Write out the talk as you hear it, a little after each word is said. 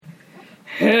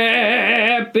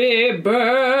Happy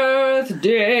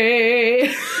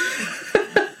birthday.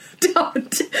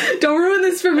 Don't ruin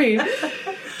this for me.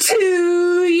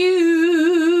 To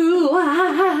you.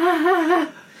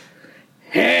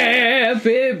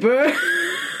 Happy birthday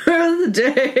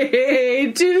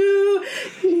to you.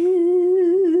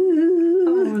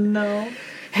 Oh no.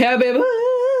 Happy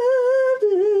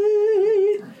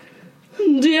birthday,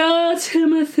 dear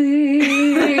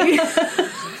Timothy.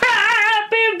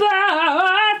 Happy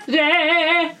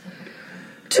birthday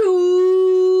to you.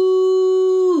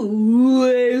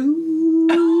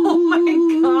 Oh my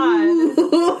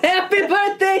god. Happy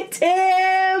birthday,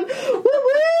 Tim.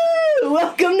 Woo-woo.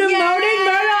 Welcome to Moaning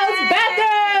Myrtle's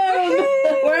bathroom.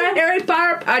 We're a Harry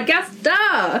Potter podcast.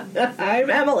 I'm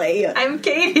Emily. I'm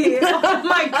Katie. Oh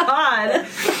my god.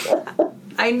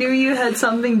 I knew you had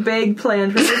something big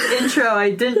planned for this intro.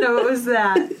 I didn't know it was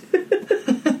that.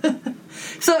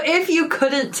 So if you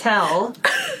couldn't tell,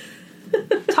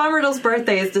 Tom Riddle's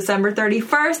birthday is December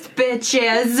 31st,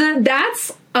 bitches.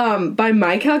 That's, by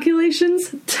my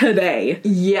calculations, today.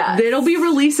 Yes. It'll be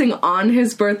releasing on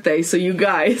his birthday, so you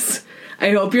guys,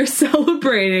 I hope you're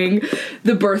celebrating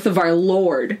the birth of our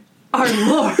Lord. Our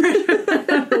Lord.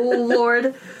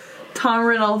 Lord Tom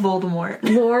Riddle Voldemort.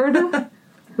 Lord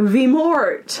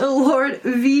Voldemort. Lord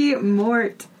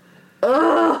Voldemort.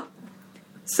 Ugh.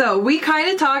 So, we kind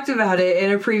of talked about it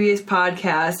in a previous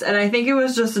podcast, and I think it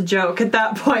was just a joke at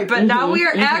that point, but now we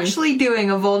are actually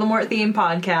doing a Voldemort-themed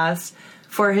podcast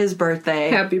for his birthday.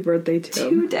 Happy birthday,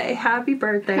 Tim. Today. Happy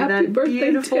birthday. Happy that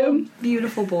birthday, beautiful, Tim.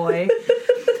 beautiful boy.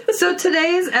 So,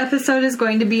 today's episode is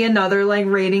going to be another,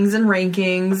 ratings and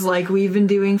rankings like we've been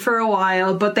doing for a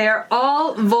while, but they are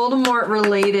all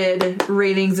Voldemort-related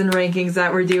ratings and rankings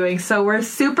that we're doing, so we're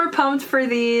super pumped for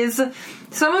these.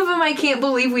 Some of them I can't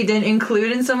believe we didn't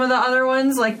include in some of the other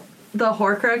ones, like the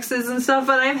Horcruxes and stuff,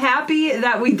 but I'm happy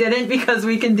that we didn't because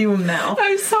we can do them now.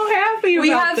 I'm so happy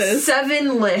about this. We have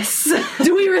 7 lists.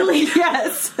 Do we really?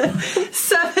 Yes.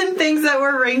 7 things that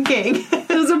we're ranking. It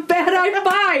was a bad high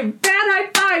five. Bad high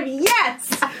five.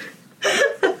 Yes.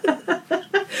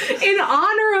 In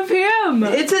honor of him.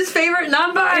 It's his favorite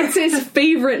number. It's his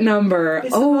favorite number.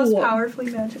 It's the most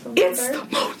powerfully magical number. It's the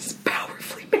most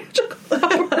powerfully magical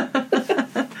number.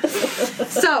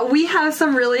 So, we have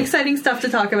some really exciting stuff to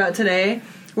talk about today.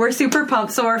 We're super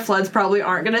pumped, so our floods probably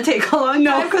aren't going to take a long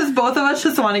time because both of us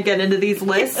just want to get into these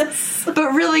lists. Yes.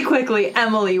 But really quickly,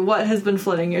 Emily, what has been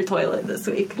flooding your toilet this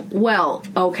week? Well,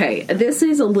 okay, this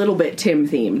is a little bit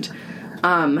Tim-themed.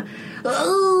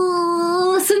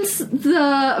 Since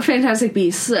the Fantastic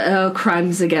Beasts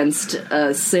Crimes Against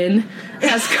Sin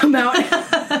has come out...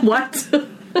 What?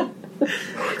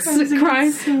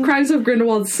 Crimes of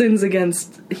Grindelwald's Sins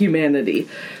Against Humanity.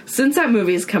 Since that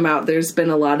movie's come out, there's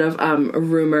been a lot of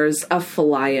rumors of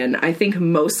flying. I think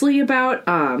mostly about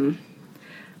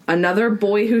another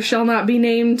boy who shall not be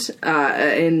named.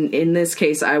 In this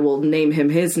case, I will name him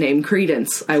his name,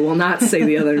 Credence. I will not say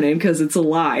the other name because it's a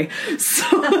lie. So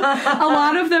a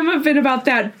lot of them have been about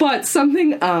that, but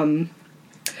something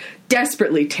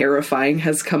desperately terrifying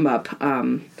has come up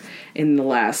in the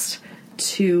last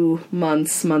 2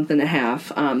 months, month and a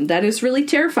half, that has really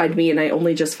terrified me, and I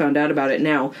only just found out about it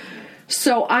now.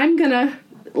 So I'm gonna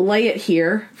lay it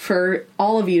here for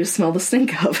all of you to smell the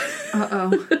stink of.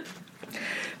 Uh-oh.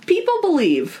 People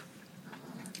believe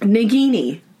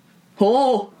Nagini,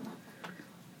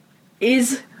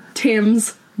 is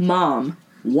Tim's mom.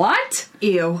 What?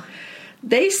 Ew.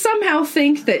 They somehow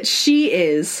think that she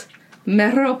is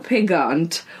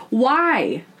Meropigant.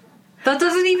 Why? That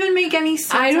doesn't even make any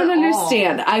sense. I don't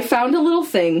understand. All. I found a little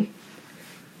thing.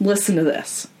 Listen to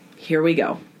this. Here we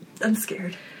go. I'm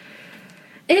scared.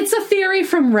 It's a theory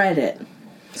from Reddit,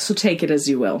 so take it as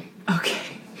you will. Okay.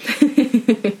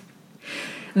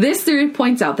 This theory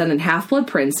points out that in Half-Blood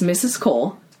Prince, Mrs.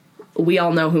 Cole, we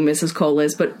all know who Mrs. Cole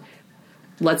is, but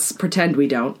let's pretend we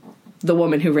don't. The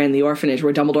woman who ran the orphanage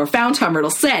where Dumbledore found Tom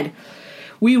Riddle said,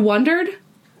 "We wondered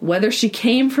whether she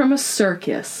came from a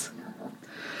circus."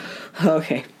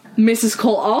 Okay. Mrs.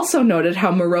 Cole also noted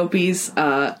how Merope's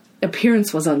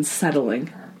appearance was unsettling.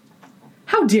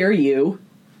 How dare you?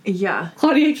 Yeah.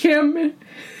 Claudia Kim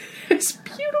is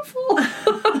beautiful.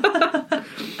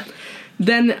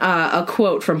 Then a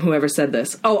quote from whoever said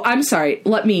this. Oh, I'm sorry.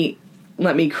 Let me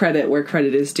credit where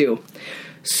credit is due.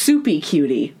 Soupy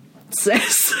Cutie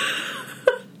says,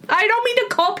 I don't mean to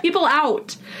call people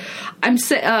out.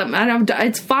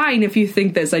 It's fine if you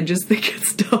think this. I just think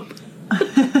it's dumb.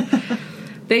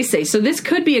 They say, so this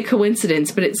could be a coincidence,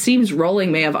 but it seems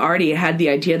Rowling may have already had the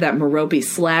idea that Merope /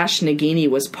 Nagini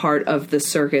was part of the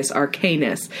Circus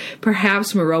Arcanus.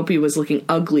 Perhaps Merope was looking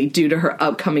ugly due to her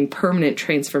upcoming permanent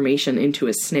transformation into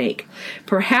a snake.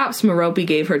 Perhaps Merope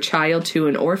gave her child to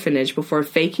an orphanage before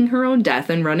faking her own death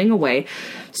and running away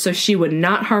so she would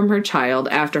not harm her child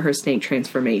after her snake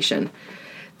transformation.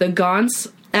 The Gaunts,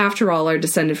 after all, are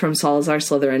descended from Salazar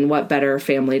Slytherin. What better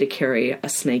family to carry a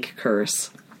snake curse?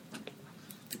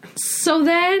 So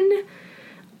then,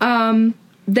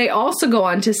 they also go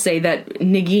on to say that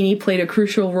Nagini played a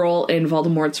crucial role in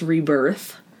Voldemort's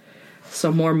rebirth.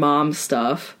 So more mom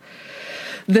stuff.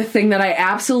 The thing that I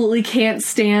absolutely can't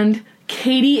stand,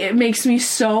 Katie, it makes me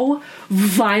so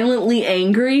violently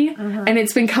angry, and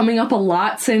it's been coming up a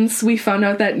lot since we found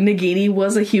out that Nagini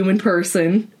was a human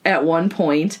person at one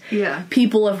point. Yeah.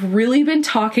 People have really been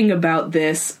talking about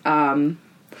this,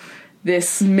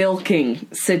 this milking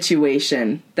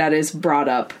situation that is brought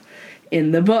up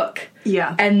in the book.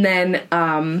 Yeah. And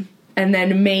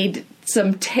then made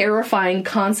some terrifying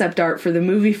concept art for the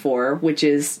movie which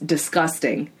is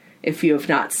disgusting. If you have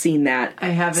not seen that, I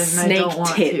haven't. Snake and I don't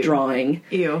want tit to. drawing.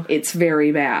 Ew. It's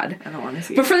very bad. I don't want to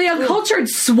see But for the uncultured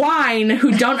swine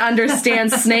who don't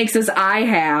understand snakes as I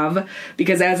have,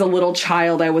 because as a little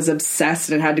child I was obsessed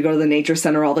and had to go to the nature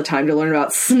center all the time to learn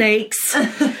about snakes.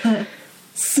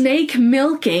 Snake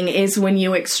milking is when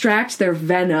you extract their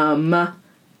venom.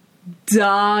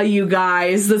 Duh, you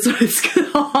guys. That's what it's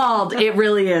called. It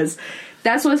really is.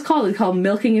 That's what it's called. It's called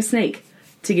milking a snake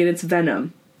to get its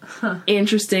venom.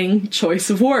 Interesting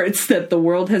choice of words that the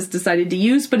world has decided to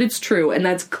use, but it's true, and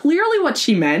that's clearly what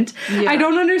she meant. Yeah. I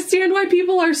don't understand why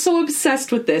people are so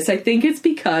obsessed with this. I think it's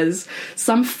because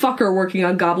some fucker working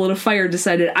on Goblet of Fire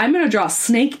decided, I'm gonna draw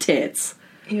snake tits.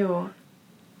 Ew.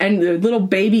 And the little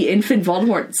baby infant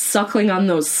Voldemort suckling on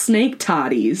those snake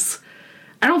toddies.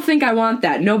 I don't think I want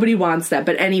that. Nobody wants that.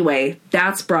 But anyway,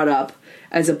 that's brought up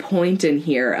as a point in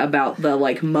here about the,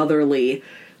 like, motherly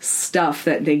stuff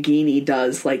that Nagini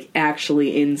does, like,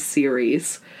 actually in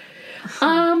series.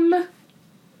 No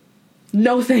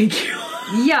thank you.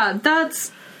 Yeah,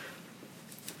 that's...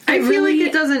 I feel like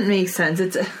it doesn't make sense.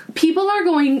 It's People are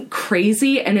going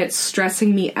crazy, and it's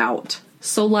stressing me out.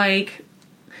 So, like...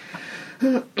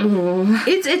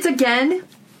 It's again,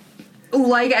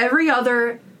 like every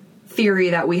other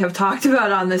theory that we have talked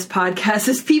about on this podcast,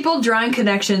 is people drawing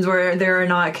connections where there are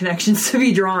not connections to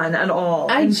be drawn at all.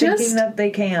 Thinking that they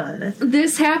can.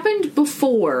 This happened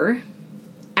before,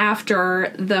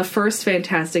 after the first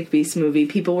Fantastic Beasts movie.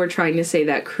 People were trying to say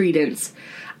that Credence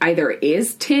either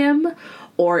is Tim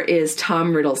or is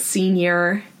Tom Riddle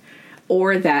Sr.,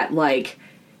 or that, like,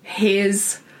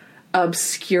 his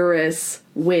Obscurus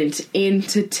went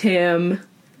into Tim.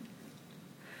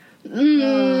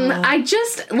 I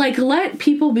just, like, let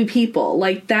people be people.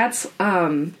 Like, that's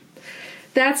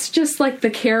just, like, the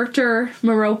character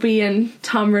Merope and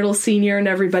Tom Riddle Sr. and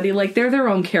everybody. Like, they're their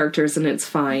own characters, and it's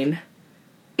fine.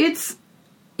 It's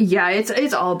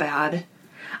all bad.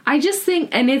 I just think,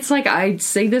 and it's like, I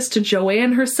say this to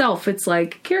Joanne herself, it's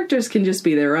like, characters can just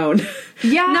be their own.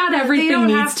 Yeah, not everything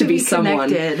needs to be someone.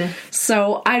 Connected.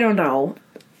 So, I don't know.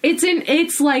 It's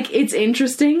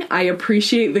interesting. I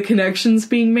appreciate the connections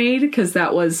being made, because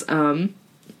that was,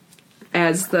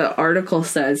 as the article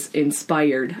says, an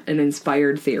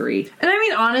inspired theory. And I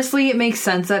mean, honestly, it makes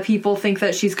sense that people think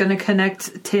that she's going to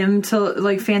connect Tim to,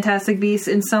 like, Fantastic Beasts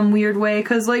in some weird way,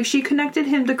 because, like, she connected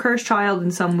him to Cursed Child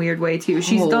in some weird way, too.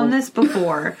 She's done this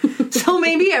before. So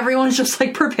maybe everyone's just,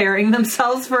 like, preparing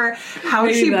themselves for how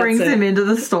she brings him into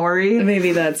the story.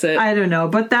 Maybe that's it. I don't know,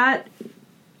 but that...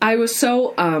 I was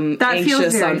so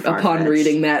anxious upon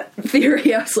reading that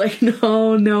theory. I was like,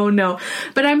 no.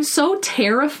 But I'm so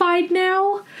terrified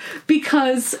now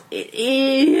because she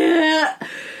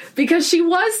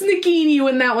was Nagini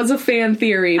when that was a fan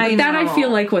theory. But that I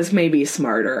feel like was maybe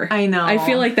smarter. I know. I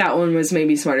feel like that one was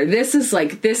maybe smarter. This is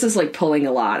like pulling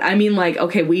a lot. I mean, like,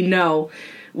 okay, we know,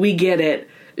 we get it.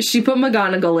 She put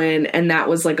McGonagall in, and that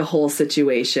was like a whole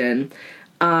situation.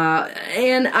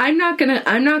 And I'm not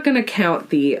gonna count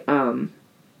the,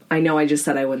 I know I just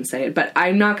said I wouldn't say it, but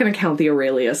I'm not gonna count the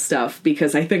Aurelia stuff,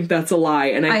 because I think that's a lie,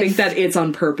 and I think that it's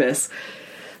on purpose.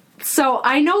 So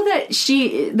I know that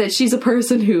she's a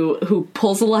person who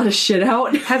pulls a lot of shit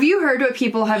out. Have you heard what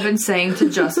people have been saying to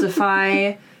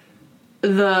justify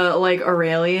the, like,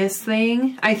 Aurelius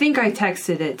thing? I think I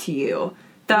texted it to you.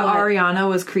 That What? Ariana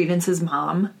was Credence's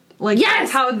mom. Like,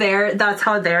 yes! That's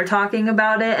how they're talking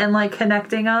about it and, like,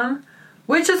 connecting them.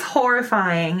 Which is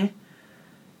horrifying.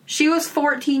 She was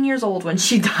 14 years old when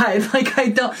she died. Like, I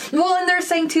don't... Well, and they're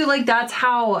saying, too, like, that's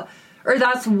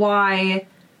why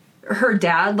her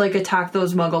dad, like, attacked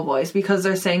those Muggle boys, because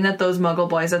they're saying that those Muggle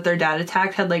boys that their dad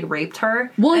attacked had, like, raped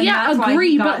her. Well, and yeah, that's why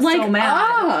agree, he got but, like, so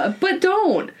mad. but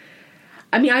don't.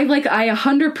 I mean, I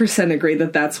 100% agree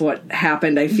that that's what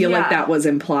happened. I feel like that was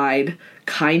implied,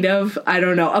 kind of. I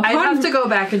don't know. I'd have to go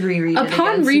back and reread it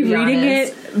Upon rereading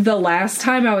it the last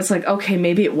time, I was like, okay,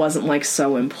 maybe it wasn't, like,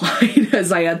 so implied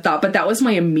as I had thought, but that was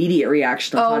my immediate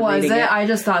reaction upon reading it. I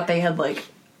just thought they had, like,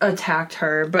 attacked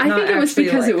her, but I think it was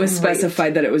because it was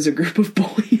specified that it was a group of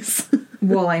boys.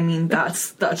 Well, I mean,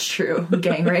 that's true.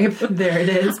 Gang rape. There it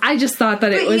is. I just thought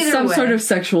that it was some sort of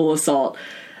sexual assault.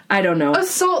 I don't know.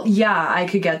 Assault, yeah, I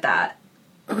could get that.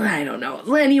 I don't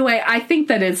know. Anyway, I think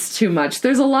that it's too much.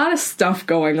 There's a lot of stuff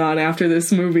going on after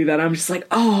this movie that I'm just like,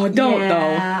 oh, don't though.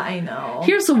 Yeah, I know.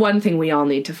 Here's the one thing we all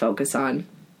need to focus on.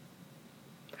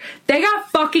 They got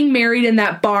fucking married in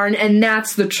that barn, and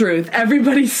that's the truth.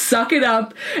 Everybody suck it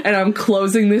up, and I'm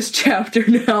closing this chapter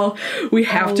now. We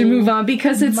have to move on,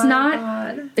 because it's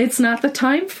not the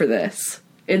time for this.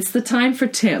 It's the time for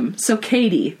Tim. So,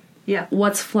 Katie. Yeah.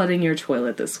 What's flooding your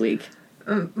toilet this week?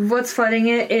 What's flooding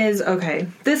it is, okay,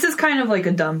 this is kind of like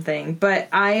a dumb thing, but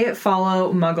I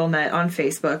follow MuggleNet on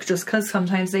Facebook just because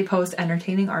sometimes they post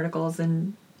entertaining articles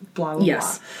and blah, blah,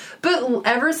 blah. But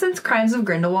ever since Crimes of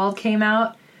Grindelwald came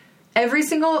out, every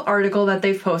single article that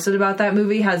they've posted about that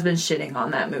movie has been shitting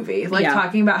on that movie. Like,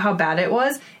 talking about how bad it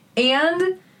was.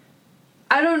 And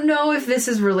I don't know if this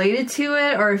is related to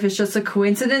it or if it's just a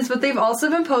coincidence, but they've also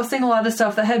been posting a lot of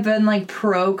stuff that had been, like,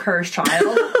 pro-Cursed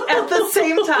Child at the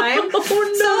same time. Oh, no.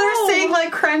 So they're saying,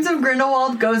 like, Crimes of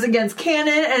Grindelwald goes against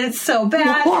canon, and it's so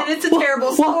bad, and it's a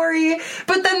terrible story.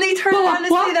 But then they turn around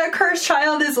and say that Cursed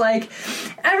Child is, like,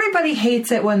 everybody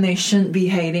hates it when they shouldn't be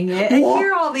hating it. And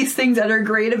hear all these things that are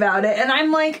great about it. And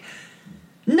I'm like,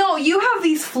 no, you have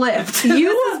these flipped.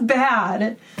 This is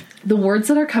bad. The words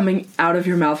that are coming out of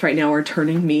your mouth right now are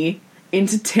turning me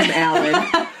into Tim Allen.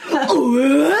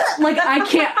 Like, I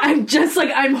can't,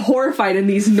 I'm horrified, and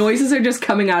these noises are just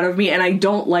coming out of me, and I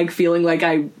don't like feeling like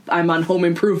I'm on Home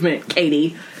Improvement,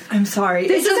 Katie. I'm sorry.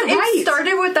 It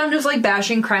started with them just, like,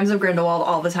 bashing Crimes of Grindelwald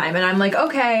all the time, and I'm like,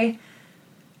 okay,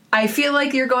 I feel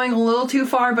like you're going a little too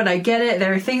far, but I get it.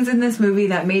 There are things in this movie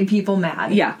that made people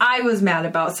mad. Yeah. I was mad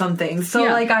about some things, so,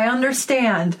 like, I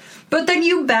understand. But then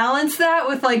you balance that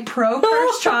with, like,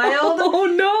 pro-Cursed Child. Oh,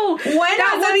 no. When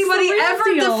has anybody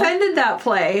ever defended that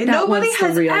play? Nobody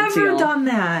has ever done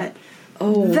that.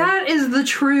 Oh. That is the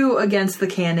true against the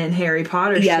canon Harry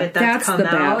Potter shit that's come out. Yeah,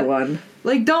 that's the bad one.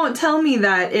 Like, don't tell me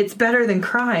that it's better than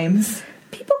Crimes.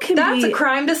 People can That's a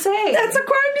crime to say. That's a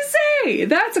crime to say.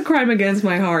 That's a crime against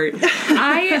my heart.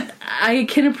 I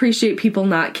can appreciate people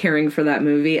not caring for that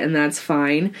movie, and that's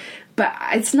fine. But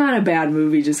it's not a bad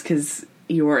movie just because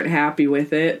you weren't happy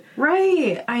with it.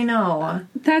 Right. I know.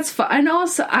 That's fine. And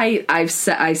also, I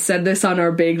said this on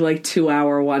our big, like,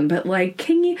 2-hour one, but, like,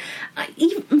 can you...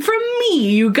 from me,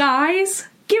 you guys...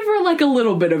 Give her, like, a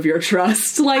little bit of your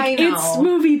trust. Like, it's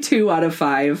movie 2 out of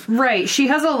 5. Right. She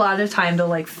has a lot of time to,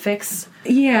 like, fix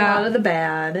a lot of the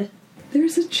bad.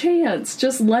 There's a chance.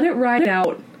 Just let it ride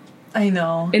out. I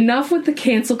know. Enough with the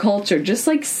cancel culture. Just,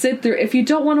 like, sit through. If you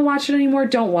don't want to watch it anymore,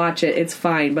 don't watch it. It's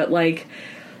fine. But, like,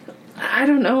 I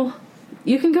don't know.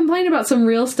 You can complain about some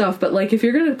real stuff, but, like, if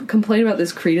you're going to complain about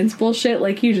this Credence bullshit,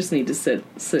 like, you just need to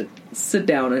sit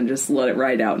down and just let it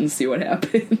ride out and see what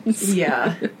happens.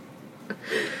 Yeah.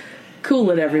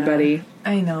 Cool it, everybody.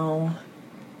 I know.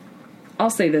 I'll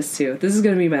say this too. This is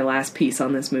going to be my last piece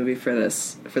on this movie for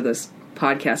this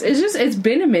podcast. It's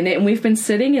been a minute, and we've been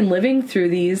sitting and living through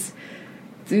these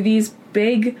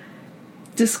big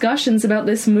discussions about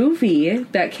this movie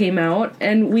that came out,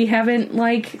 and we haven't,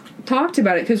 like, talked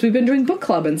about it because we've been doing book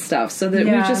club and stuff, so that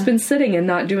we've just been sitting and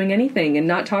not doing anything and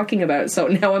not talking about it. So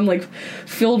now I'm, like,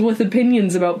 filled with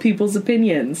opinions about people's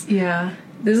opinions. Yeah.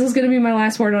 This is going to be my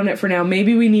last word on it for now.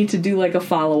 Maybe we need to do, like, a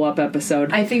follow-up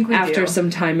episode. I think we after do. Some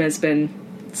time has been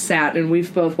sat, and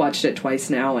we've both watched it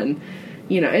twice now, and,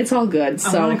 you know, it's all good.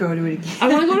 So I want to go to it again. I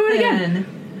want to go to it again.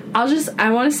 I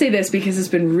want to say this because it's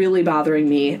been really bothering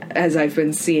me as I've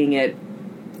been seeing it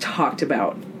talked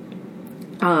about.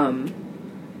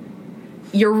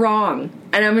 You're wrong.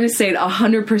 And I'm going to say it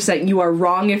 100%. You are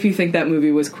wrong if you think that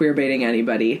movie was queer-baiting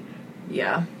anybody.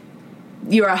 Yeah.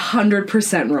 You're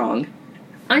 100% wrong.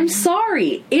 I'm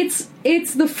sorry. It's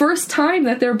the first time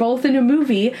that they're both in a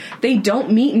movie. They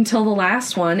don't meet until the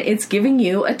last one. It's giving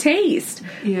you a taste.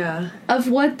 Yeah. Of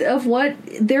what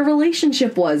their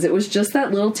relationship was. It was just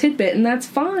that little tidbit, and that's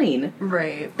fine.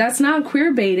 Right. That's not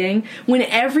queer baiting when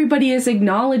everybody is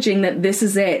acknowledging that this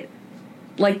is it.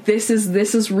 Like, this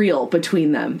is real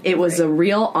between them. It was a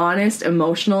real, honest,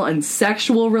 emotional, and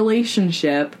sexual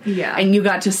relationship. Yeah. And you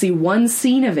got to see one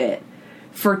scene of it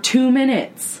for 2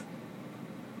 minutes.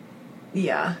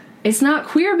 Yeah. It's not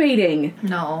queer baiting.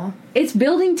 No. It's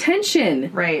building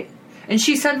tension. Right. And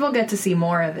she said we'll get to see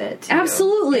more of it, too.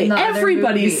 Absolutely.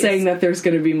 Everybody's saying that there's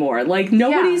going to be more. Like,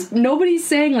 nobody's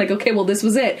saying, like, okay, well, this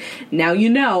was it. Now you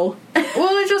know.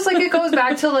 Well, it's just, like, it goes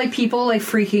back to, like, people, like,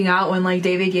 freaking out when, like,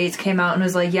 David Yates came out and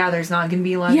was like, yeah, there's not going to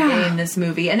be love gay in this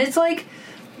movie. And it's like,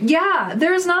 yeah,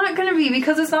 there's not going to be,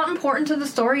 because it's not important to the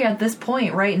story at this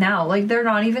point right now. Like, they're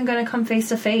not even going to come face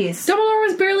to face. Dumbledore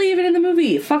was barely even in the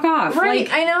movie. Fuck off. Right,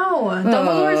 like, I know.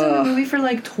 Dumbledore's in the movie for,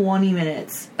 like, 20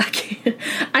 minutes.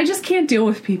 I just can't deal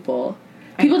with people.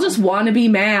 People just want to be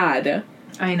mad.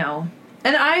 I know.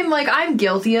 And I'm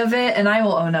guilty of it, and I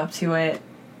will own up to it.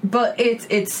 But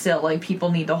it's still, like,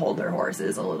 people need to hold their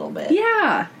horses a little bit.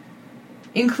 Yeah.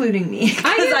 Including me.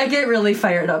 Because I get really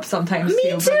fired up sometimes,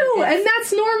 Me too, and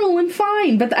that's normal and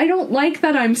fine. But I don't like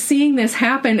that I'm seeing this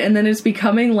happen, and then it's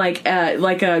becoming like a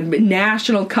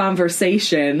national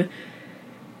conversation.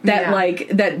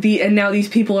 And now these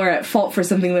people are at fault for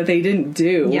something that they didn't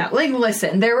do. Yeah, like,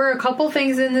 listen, there were a couple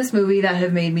things in this movie that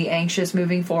have made me anxious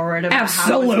moving forward about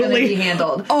how it's going to be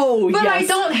handled. But I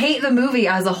don't hate the movie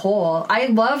as a whole. I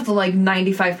loved, like,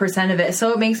 95% of it,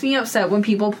 so it makes me upset when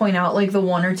people point out, like, the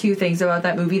one or two things about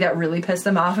that movie that really pissed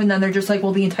them off, and then they're just like,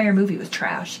 well, the entire movie was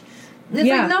trash. And it's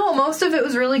like, no, most of it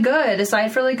was really good,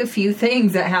 aside for, like, a few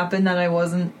things that happened that I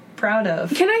wasn't proud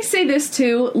of. Can I say this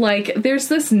too? Like, there's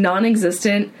this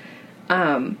non-existent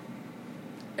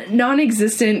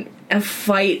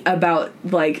fight about,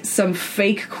 like, some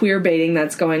fake queer baiting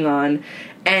that's going on,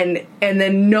 and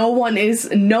then no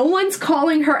one's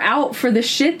calling her out for the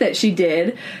shit that she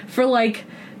did, for, like,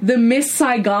 the Miss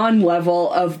Saigon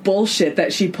level of bullshit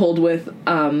that she pulled with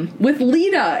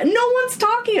Lita. No one's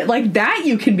talking like that.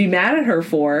 You can be mad at her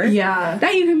for. Yeah,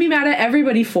 that you can be mad at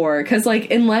everybody for, because,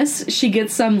 like, unless she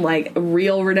gets some, like,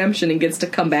 real redemption and gets to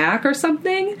come back or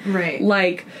something, right?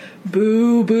 Like,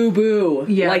 boo, boo, boo.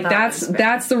 Yeah, like,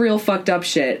 that's the real fucked up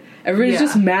shit. Everybody's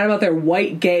just mad about their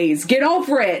white gays. Get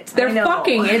over it. They're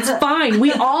fucking. It's fine.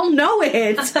 We all know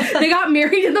it. They got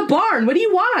married in the barn. What do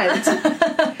you want?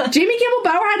 Jamie Campbell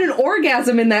Bower had an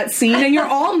orgasm in that scene, and you're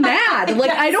all mad. Like,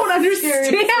 I don't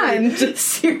understand.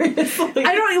 Seriously.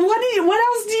 I don't. What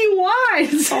else do you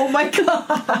want? Oh my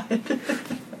god.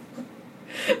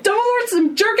 Dumbledore's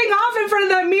jerking off in front of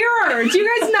that mirror. Do you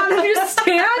guys not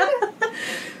understand?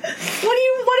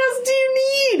 What else do you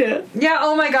need? Yeah,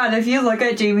 oh my god, if you look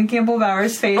at Jamie Campbell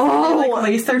Bower's face and they, like,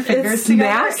 lace their fingers together.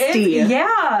 Nasty.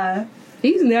 Yeah.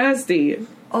 He's nasty.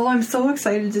 Oh, I'm so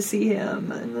excited to see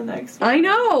him in the next one. I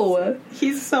know.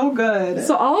 He's so good.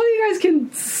 So all of you guys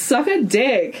can suck a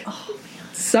dick. Oh, man.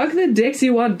 Suck the dicks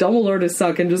you want Dumbledore to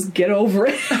suck and just get over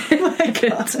it. Oh my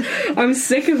god. I'm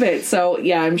sick of it. So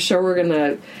yeah, I'm sure we're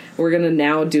gonna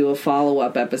now do a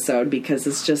follow-up episode, because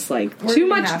it's just like too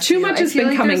much has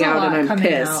been coming out, and I'm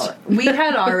pissed. We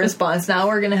had our response. Now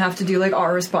we're gonna have to do, like,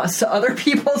 our response to other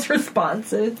people's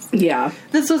responses. Yeah.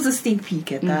 This was a sneak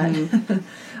peek at that.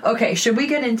 Mm-hmm. Okay, should we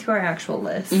get into our actual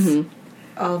list? Mm-hmm.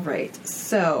 All right.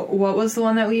 So, what was the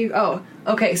one that we... Oh,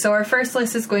 okay. So, our first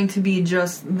list is going to be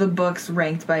just the books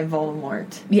ranked by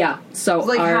Voldemort. Yeah. So,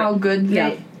 like, how good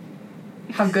they...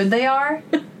 How good they are?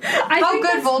 How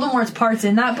good Voldemort's parts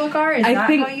in that book are? How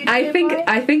you did it?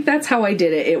 I think that's how I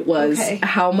did it. It was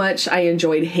how much I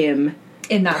enjoyed him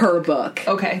in that book.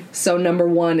 Okay. So number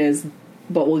one is,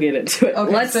 but we'll get into it.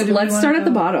 Okay, let's start at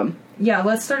the bottom. Yeah,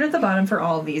 let's start at the bottom for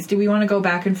all of these. Do we want to go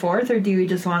back and forth, or do we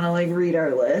just want to, like, read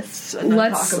our lists and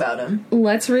then talk about them?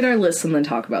 Let's read our lists and then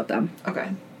talk about them.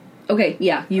 Okay. Okay,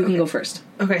 yeah, you can go first.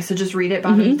 Okay, so just read it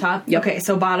bottom to top? Yep. Okay,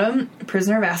 so bottom,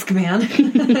 Prisoner of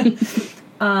Azkaban.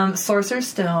 Sorcerer's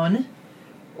Stone,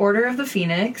 Order of the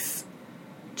Phoenix,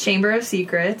 Chamber of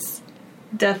Secrets,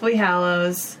 Deathly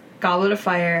Hallows, Goblet of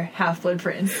Fire, Half-Blood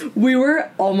Prince. We were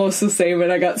almost the same,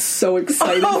 and I got so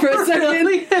excited for a second.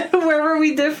 Really? Where were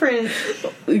we different?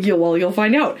 You'll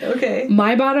find out. Okay.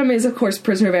 My bottom is, of course,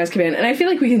 Prisoner of Azkaban, and I feel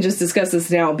like we can just discuss this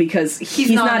now because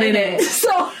he's not in it.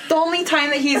 So the only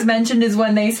time that he's mentioned is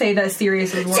when they say that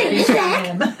Sirius is working for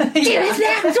him. Sirius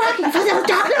Black was working for the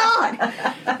Dark Lord.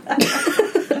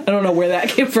 I don't know where that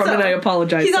came from, and I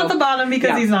apologize. He's at the bottom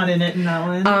because he's not in it in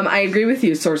that one. I agree with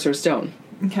you, Sorcerer's Stone.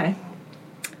 Okay.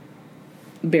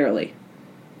 Barely.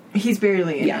 He's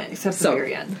barely in it, except for the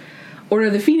very end. Order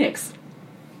of the Phoenix.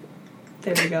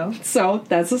 There we go. So,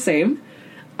 that's the same.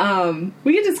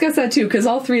 We can discuss that, too, because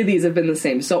all three of these have been the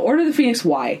same. So, Order of the Phoenix,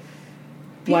 why?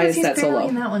 Why is he's that so barely low?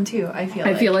 in that one too. I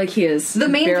feel like he is. The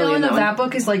main barely villain in of one. that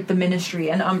book is like the Ministry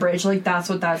and Umbridge. Like that's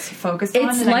what that's focused on.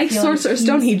 It's and like Sorcerer's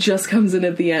Stone. He just comes in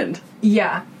at the end.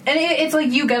 Yeah, and it's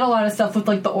like you get a lot of stuff with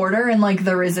like the Order and like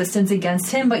the resistance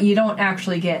against him, but you don't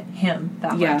actually get him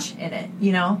that much in it.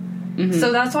 You know. Mm-hmm.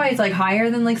 So that's why it's like higher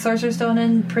than like Sorcerer's Stone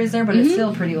and Prisoner, but it's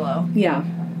still pretty low. Yeah.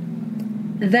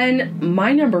 Then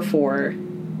my number 4.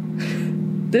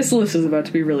 This list is about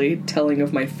to be really telling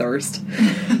of my thirst.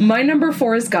 My number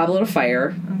 4 is Goblet of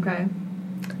Fire. Okay.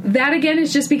 That again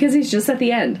is just because he's just at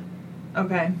the end.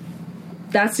 Okay.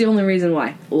 That's the only reason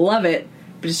why. Love it,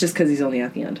 but it's just because he's only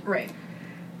at the end. Right.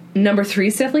 Number 3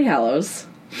 is Deathly Hallows.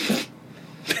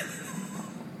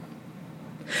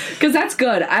 Because that's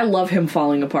good. I love him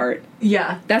falling apart.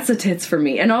 Yeah. That's the tits for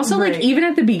me. And also, like, even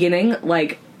at the beginning,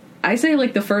 like, I say,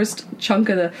 like, the first chunk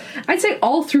of the... I'd say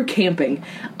all through camping,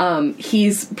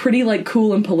 he's pretty, like,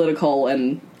 cool and political,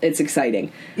 and it's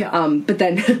exciting. Yeah. But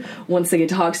then, once they get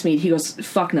to Hogsmeade, he goes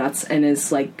fuck nuts and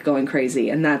is, like, going crazy,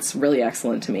 and that's really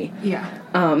excellent to me. Yeah.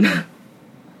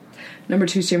 Number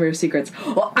 2 is Chamber of Secrets.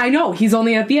 Well, I know, he's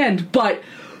only at the end, but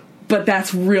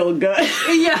that's real good.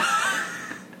 Yeah.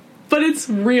 But it's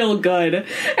real good. And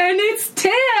it's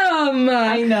Tim!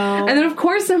 I know. And then, of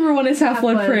course, number 1 is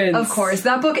Half-Blood Prince. Of course.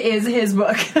 That book is his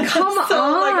book. Come so,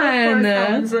 on! Like, of course,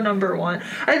 that one's the number 1.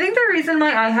 I think the reason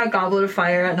why I had Goblet of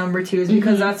Fire at number 2 is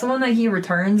because that's the one that he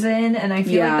returns in, and I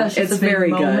feel like that's just a big very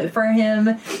moment good for him.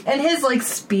 And his, like,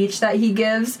 speech that he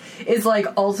gives is, like,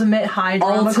 ultimate high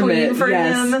drama queen for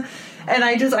him. And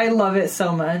I love it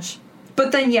so much.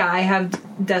 But then, yeah, I have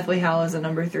Deathly Hallows at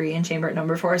number 3 and Chamber at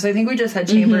number 4. So I think we just had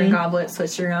Chamber and Goblet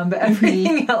switched around, but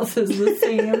everything else is the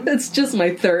same. It's just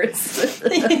my thirst.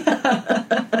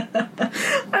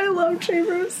 I love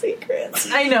Chamber of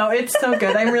Secrets. I know, it's so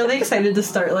good. I'm really excited to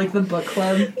start, like, the book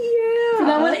club. Yeah. For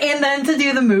that one, and then to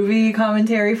do the movie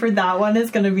commentary for that one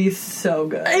is going to be so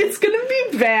good. It's going to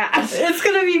be bad. It's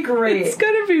going to be great. It's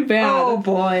going to be bad. Oh,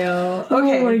 boy.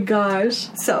 Okay. Oh, my gosh.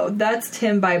 So, that's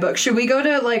Tim by book. Should we go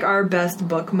to, like, our best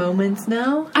book moments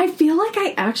now? I feel like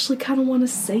I actually kind of want to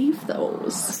save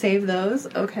those. Save those?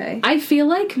 Okay. I feel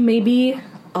like maybe...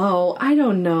 Oh, I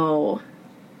don't know.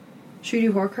 Should we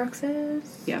do Horcruxes?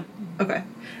 Yeah. Okay.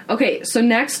 Okay, so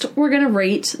next we're going to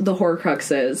rate the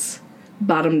Horcruxes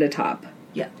bottom to top.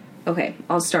 Yeah. Okay,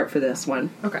 I'll start for this one.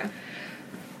 Okay.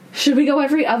 Should we go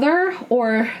every other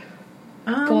or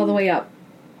go all the way up?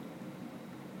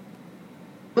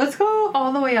 Let's go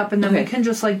all the way up and then Okay. we can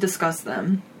just, like, discuss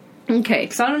them. Okay.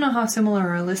 Because I don't know how similar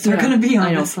our lists are going to be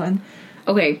on this one.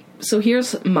 Okay, so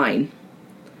here's mine.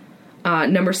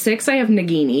 Number 6, I have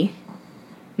Nagini.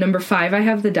 Number 5, I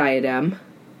have the diadem.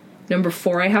 Number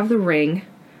 4, I have the ring.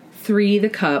 3, the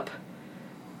cup.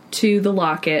 2, the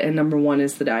locket. And number 1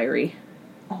 is the diary.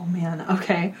 Oh, man.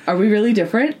 Okay. Are we really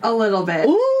different? A little bit.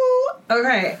 Ooh!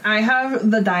 Okay, I have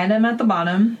the diadem at the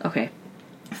bottom. Okay.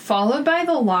 Followed by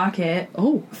the locket.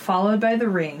 Oh. Followed by the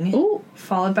ring. Oh.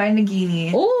 Followed by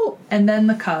Nagini. Oh. And then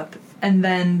the cup. And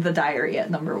then the diary at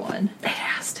number 1. It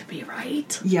has to be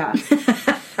right. Yeah.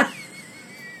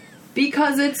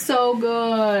 Because it's so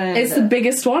good. It's the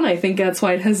biggest one. I think that's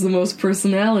why it has the most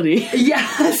personality.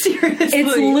 Yeah, seriously.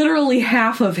 It's literally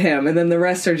half of him, and then the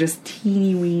rest are just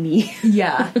teeny weeny.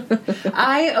 Yeah.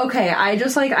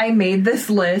 I made this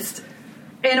list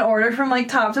in order from, like,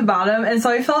 top to bottom, and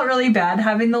so I felt really bad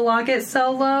having the locket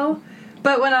so low.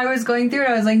 But when I was going through it,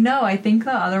 I was like, no, I think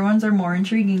the other ones are more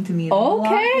intriguing to me than the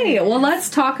locket. Well, let's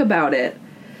talk about it.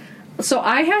 So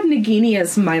I had Nagini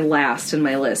as my last in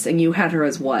my list, and you had her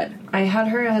as what? I had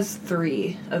her as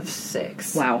 3 of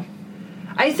 6. Wow.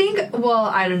 I think, well,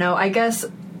 I don't know. I guess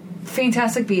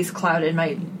Fantastic Beasts clouded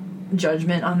my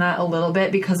judgment on that a little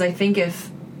bit, because I think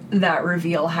if that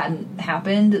reveal hadn't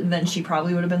happened, then she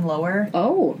probably would have been lower.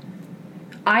 Oh.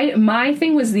 My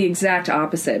thing was the exact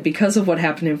opposite. Because of what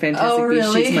happened in Fantastic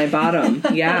Beasts, she's my bottom.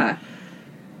 Yeah.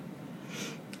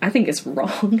 I think it's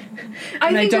wrong.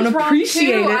 And I don't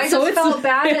appreciate it. I so just felt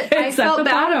bad. I felt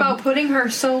bad bottom. about putting her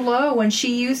so low when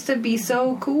she used to be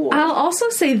so cool. I'll also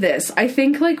say this. I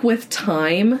think, like, with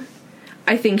time,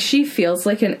 I think she feels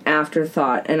like an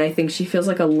afterthought, and I think she feels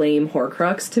like a lame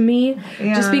Horcrux to me.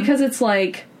 Yeah. Just because it's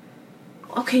like,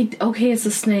 okay, it's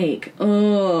a snake.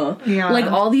 Ugh. Yeah. Like,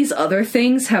 all these other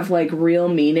things have, like, real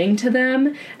meaning to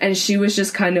them, and she was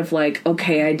just kind of like,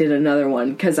 okay, I did another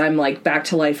one, because I'm, like, back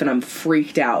to life and I'm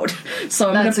freaked out. So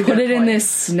I'm going to put it in this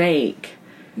snake.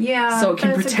 Yeah. So it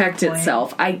can protect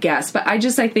itself, I guess. But I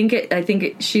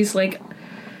think she's, like,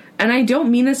 and I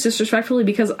don't mean this disrespectfully,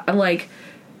 because, like,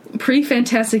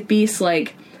 pre-Fantastic Beasts,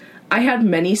 like, I had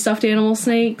many stuffed animal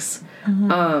snakes.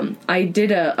 Mm-hmm. I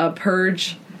did a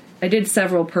purge I did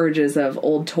several purges of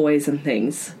old toys and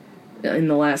things in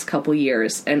the last couple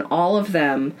years, and all of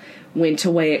them went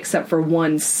away except for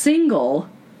one single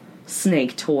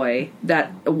snake toy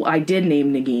that I did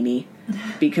name Nagini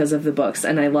because of the books,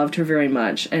 and I loved her very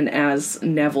much. And as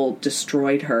Neville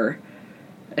destroyed her,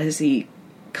 as he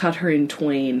cut her in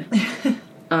twain,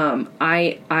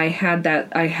 I had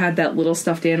that little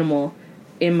stuffed animal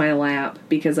in my lap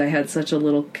because I had such a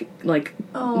little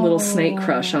little snake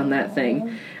crush on that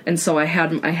thing. And so I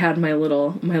had my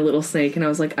little snake, and I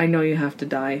was like, I know you have to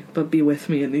die, but be with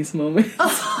me in these moments.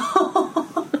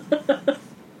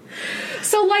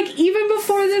 So, like, even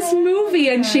before this movie,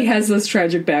 and she has this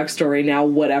tragic backstory now,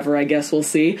 whatever, I guess we'll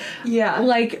see. Yeah.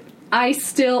 Like, I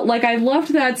still, like, I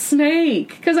loved that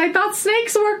snake, because I thought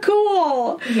snakes were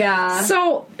cool. Yeah.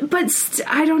 So, but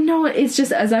I don't know, it's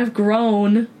just, as I've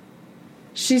grown,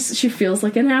 she feels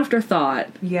like an afterthought.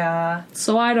 Yeah.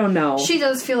 So I don't know. She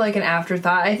does feel like an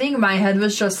afterthought. I think my head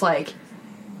was just like,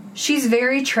 she's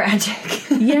very tragic.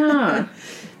 Yeah.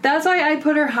 That's why I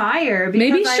put her higher.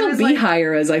 Maybe she'll be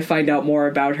higher as I find out more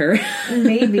about her.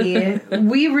 Maybe.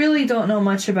 We really don't know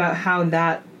much about how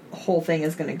that whole thing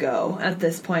is going to go at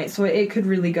this point, so it could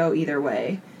really go either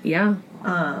way. Yeah.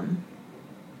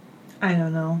 I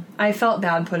don't know. I felt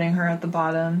bad putting her at the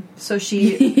bottom. So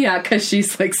she... Yeah, because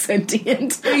she's, like,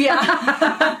 sentient.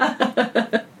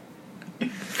 Yeah.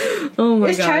 Oh my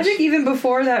gosh. It's tragic even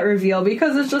before that reveal,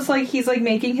 because it's just like he's, like,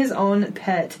 making his own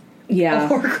pet. Yeah. A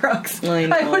Horcrux. I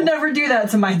know. I would never do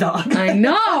that to my dog. I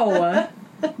know!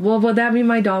 Well, would that mean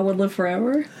my dog would live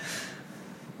forever?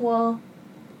 Well,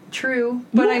 true.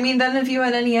 But, I mean, then if you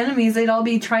had any enemies, they'd all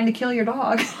be trying to kill your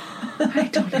dog. I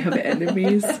don't have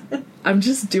enemies. I'm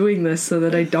just doing this so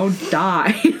that I don't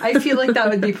die. I feel like that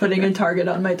would be putting a target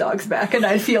on my dog's back, and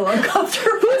I'd feel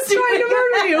uncomfortable. Who's trying to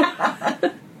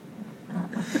murder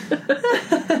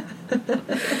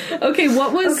you? Okay,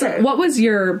 what was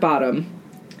your bottom?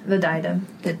 The diadem.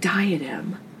 The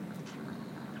diadem.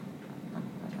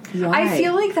 Why? I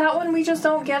feel like that one we just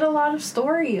don't get a lot of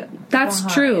story. That's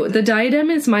true. The diadem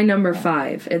is my number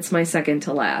 5. It's my second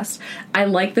to last. I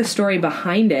like the story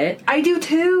behind it. I do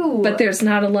too. But there's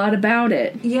not a lot about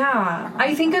it. Yeah.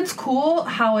 I think it's cool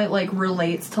how it, like,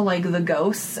 relates to, like, the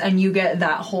ghosts, and you get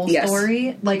that whole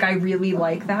story. Like, I really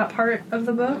like that part of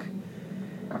the book.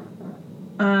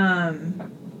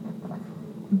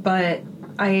 But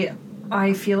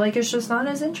I feel like it's just not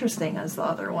as interesting as the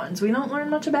other ones. We don't learn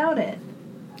much about it.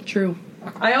 True.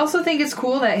 I also think it's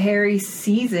cool that Harry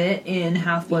sees it in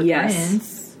Half-Blood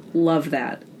Prince. Love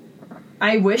that.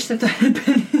 I wish that had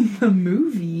been in the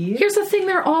movie. Here's the thing,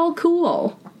 they're all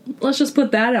cool. Let's just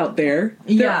put that out there.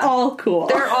 They're all cool.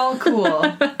 They're all cool.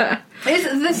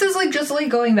 This is like just like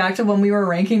going back to when we were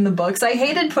ranking the books. I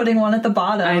hated putting one at the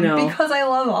bottom. I know. Because I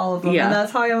love all of them. Yeah. And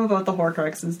that's how I am about the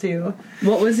Horcruxes too.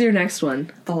 What was your next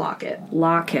one? The Locket.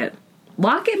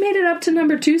 Locket made it up to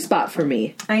number 2 spot for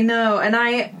me. I know. And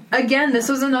again, this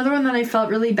was another one that I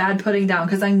felt really bad putting down,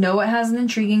 because I know it has an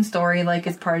intriguing story. Like,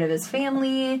 it's part of his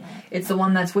family. It's the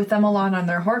one that's with them a lot on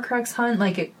their Horcrux hunt.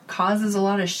 Like, it causes a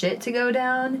lot of shit to go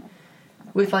down.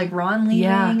 With, like, Ron leaving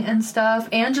and stuff.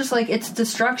 And just, like, its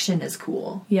destruction is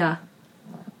cool. Yeah.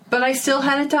 But I still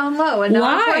had it down low. And now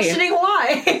I'm questioning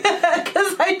why.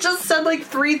 Because I just said, like,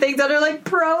 3 things that are, like,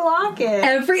 pro-Locket.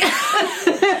 Everything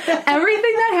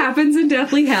that happens in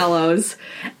Deathly Hallows.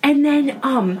 And then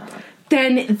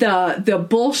the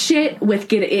bullshit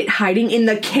with it hiding in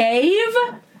the cave.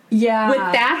 Yeah. With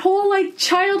that whole, like,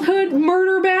 childhood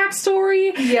murder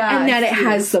backstory. Yeah. And then it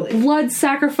has the blood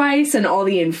sacrifice and all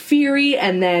the Inferi,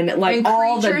 and then, like, and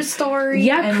all the story.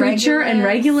 Yeah, and Creature and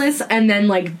Regulus, and then,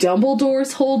 like,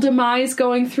 Dumbledore's whole demise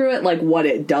going through it, like, what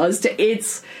it does to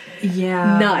it's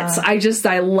nuts.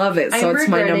 I love it, so it's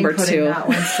my number 2. That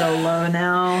one's so low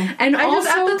now. And also,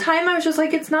 at the time, I was just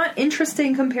like, it's not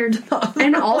interesting compared to the other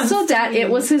and also that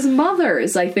it was his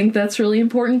mother's. I think that's really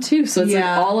important too. So it's like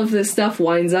all of this stuff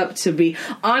winds up to be,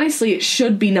 honestly, it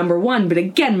should be number 1, but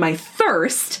again, my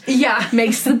thirst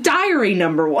makes the diary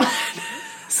number 1.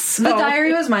 So. The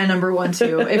diary was my number 1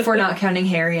 too. If we're not counting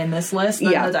Harry in this list, then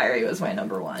the diary was my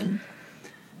number 1.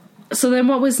 So then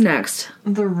what was next?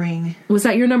 The Ring. Was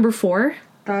that your number 4?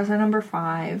 That was my number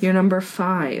 5. Your number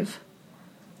 5.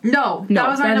 No, that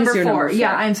was my number 4. Number 4.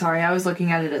 Yeah, I'm sorry. I was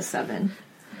looking at it as 7.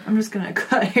 I'm just gonna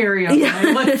cut Harry off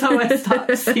my list so I stop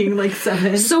seeing, like,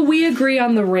 7. So we agree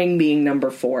on The Ring being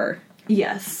number 4.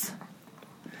 Yes.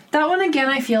 That one, again,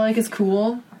 I feel like is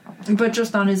cool, but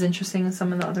just not as interesting as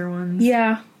some of the other ones.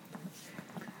 Yeah.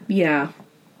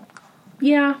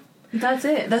 That's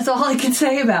it. That's all I can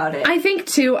say about it. I think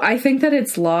that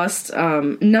it's lost,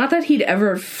 not that he'd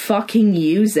ever fucking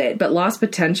use it, but lost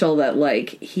potential that,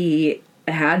 like, he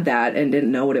had that and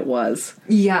didn't know what it was.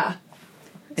 Yeah.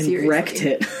 And Seriously. wrecked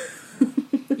it.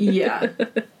 Yeah.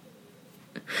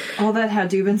 All that had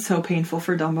to have been so painful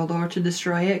for Dumbledore to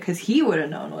destroy it, because he would have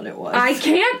known what it was. I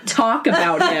can't talk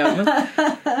about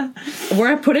him.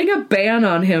 We're putting a ban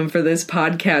on him for this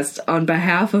podcast on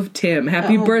behalf of Tim.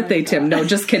 Happy birthday, Tim. No,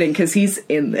 just kidding, because he's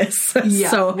in this. Yeah,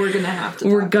 so we're gonna have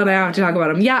to talk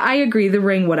about him. Yeah, I agree. The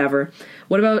ring, whatever.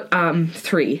 What about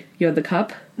 3? You had the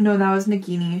cup? No, that was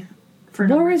Nagini. For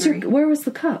number 3. Where was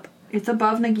the cup? It's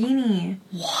above Nagini.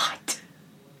 What?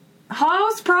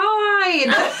 House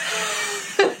Pride!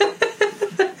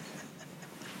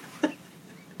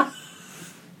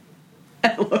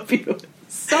 I love you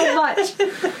So much.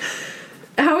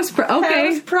 House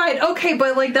Pride. Okay,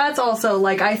 but, like, that's also,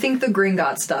 like, I think the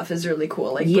Gringotts stuff is really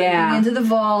cool. Like, Yeah. breaking into the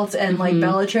vault and, like,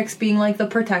 Bellatrix being, like, the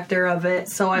protector of it.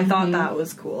 So I thought that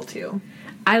was cool, too.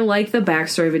 I like the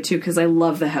backstory of it, too, because I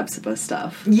love the Hepzibah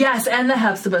stuff. Yes, and the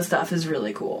Hepzibah stuff is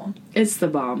really cool. It's the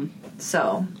bomb.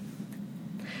 So...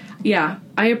 Yeah,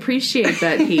 I appreciate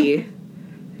that he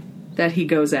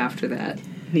goes after that.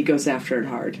 He goes after it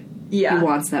hard. Yeah. He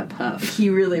wants that puff.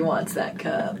 He really wants that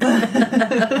cup.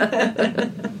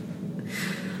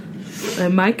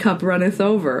 And my cup runneth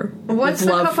over. What's with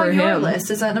the love cup for on your him.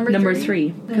 list? Is that number 3? Number 3,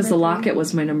 because the locket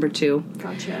was my number 2.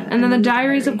 Gotcha. And then the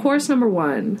diaries, of course, number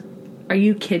 1. Are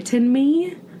you kidding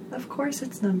me? Of course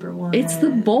it's number 1. It's the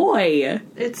boy.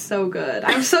 It's so good.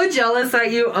 I'm so jealous that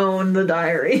you own the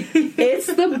diary. It's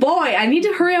the boy. I need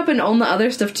to hurry up and own the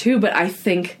other stuff too, but I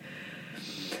think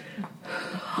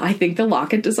the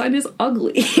locket design is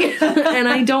ugly. And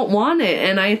I don't want it.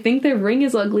 And I think the ring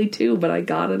is ugly too, but I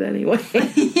got it anyway.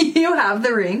 You have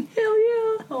the ring? Hell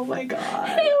yeah. Oh my god.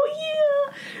 Hell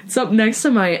yeah. It's up next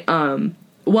to my,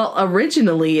 well,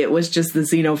 originally it was just the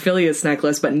Xenophilius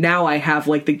necklace, but now I have,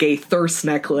 like, the gay thirst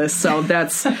necklace, so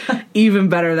that's even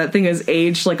better. That thing has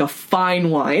aged like a fine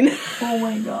wine. Oh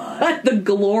my god. The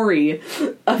glory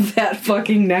of that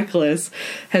fucking necklace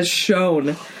has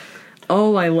shown.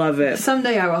 Oh, I love it.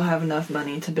 Someday I will have enough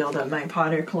money to build up my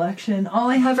Potter collection. All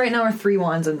I have right now are 3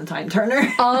 wands and the Time Turner.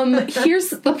 Here's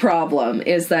the problem,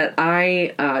 is that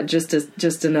I,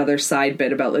 just another side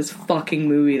bit about this fucking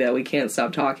movie that we can't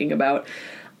stop talking about.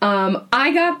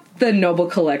 I got the Noble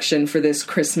Collection for this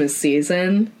Christmas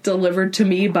season delivered to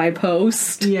me by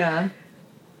post. Yeah.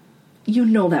 You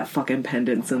know that fucking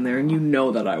pendant's in there, and you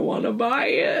know that I want to buy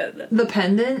it. The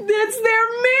pendant? It's their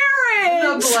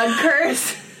marriage! The blood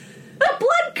curse? The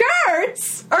blood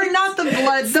curse! Or not the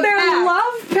blood, the their pact.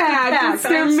 love pact. It's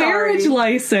their I'm marriage sorry.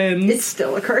 license. It's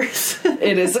still a curse.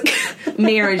 It is.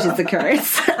 Marriage is a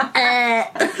curse.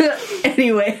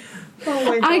 Anyway. Oh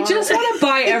my god. I just want to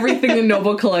buy everything the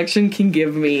Noble Collection can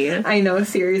give me. I know,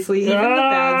 seriously. Even the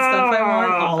bad stuff, I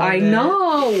want all of it. I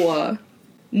know.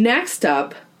 Next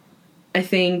up, I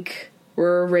think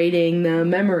we're rating the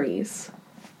memories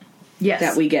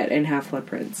that we get in Half-Blood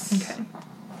Prince. Okay.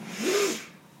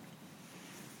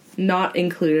 Not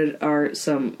included are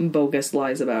some bogus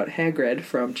lies about Hagrid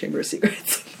from Chamber of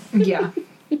Secrets. Yeah.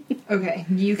 Okay,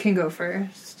 you can go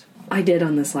first. I did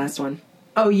on this last one.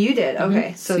 Oh, you did?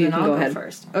 Okay, so you then can I'll go go ahead.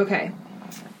 first. Okay.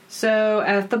 So,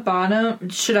 at the bottom,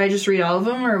 should I just read all of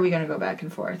them, or are we going to go back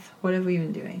and forth? What have we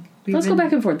been doing? Let's go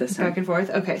back and forth this time. Back and forth?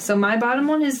 Okay, so my bottom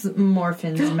one is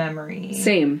Morphin's memory.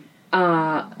 Same.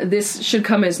 This should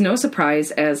come as no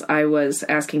surprise, as I was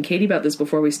asking Katie about this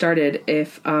before we started,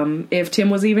 if Tim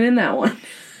was even in that one.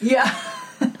 Yeah.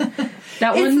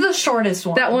 That one, it's the shortest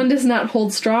one. That one does not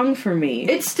hold strong for me.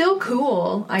 It's still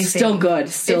cool, I think. Still good.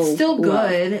 It's still love.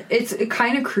 good. It's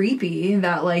kind of creepy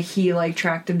that, like, he, like,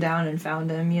 tracked him down and found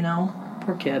him, you know?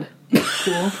 Poor kid.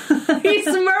 Cool. He's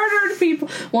murdered people.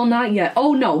 Well, not yet.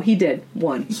 Oh, no, he did.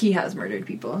 One. He has murdered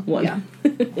people. One. Yeah.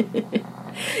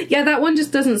 Yeah, that one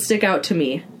just doesn't stick out to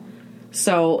me.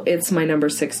 So, it's my number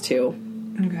 6, too.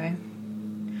 Okay.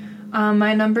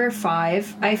 My number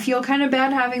 5. I feel kind of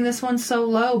bad having this one so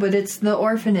low, but it's the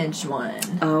orphanage one.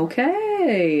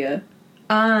 Okay.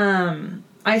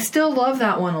 I still love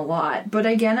that one a lot, but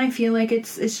again, I feel like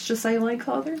it's just I like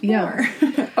the other more.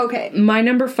 Okay. My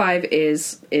number 5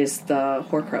 is the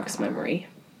Horcrux memory.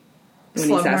 When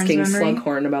he's asking memory?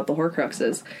 Slughorn about the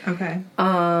Horcruxes. Okay.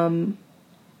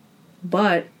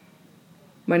 But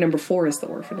my number 4 is the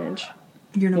orphanage.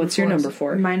 What's your number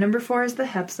 4? My number 4 is the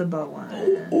Hepzibah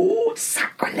one. Ooh,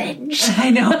 sacrilege! I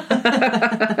know.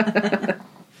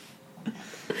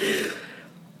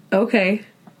 Okay.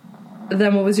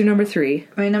 Then what was your number 3?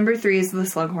 My number 3 is the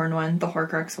Slughorn one, the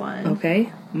Horcrux one. Okay.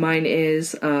 Mine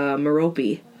is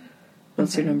Merope.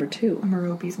 What's your number 2?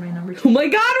 Merope's my number 2. Oh my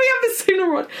god, we have the same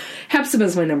number 1.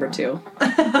 Hepzibah's my number 2.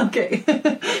 Okay.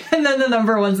 And then the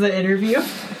number 1's the interview.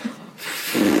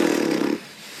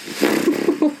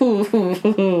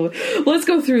 Let's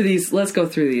go through these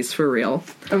for real.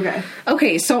 Okay.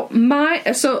 Okay, so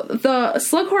the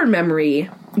Slughorn Memory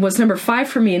was number 5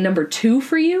 for me and number 2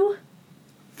 for you?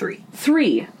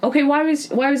 3. Okay, why was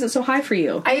it so high for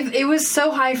you? It was so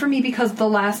high for me because the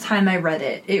last time I read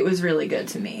it, it was really good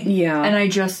to me. Yeah. And I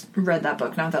just read that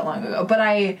book not that long ago. But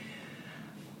I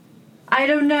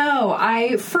don't know.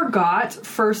 I forgot,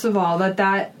 first of all,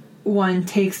 that one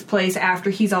takes place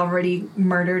after he's already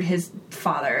murdered his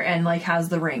father and, like, has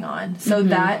the ring on. So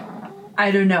that, I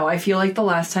don't know. I feel like the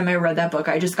last time I read that book,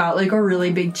 I just got, like, a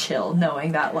really big chill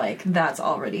knowing that, like, that's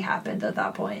already happened at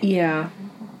that point. Yeah.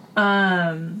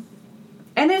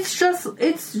 And it's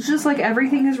just like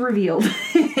everything is revealed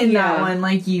in that one.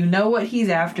 Like, you know what he's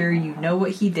after, you know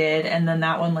what he did, and then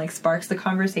that one, like, sparks the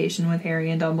conversation with Harry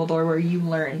and Dumbledore where you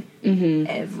learn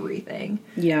everything.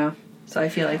 Yeah. So I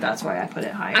feel like that's why I put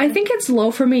it higher. I think it's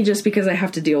low for me just because I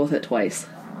have to deal with it twice.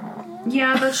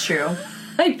 Yeah, that's true.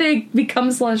 I think it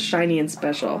becomes less shiny and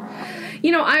special.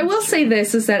 You know, I will say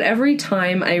this, is that every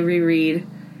time I reread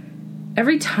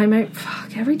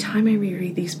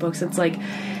these books, it's like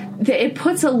it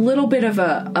puts a little bit of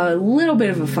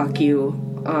a fuck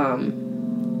you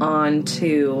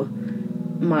onto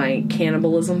my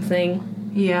cannibalism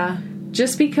thing. Yeah.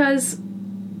 Just because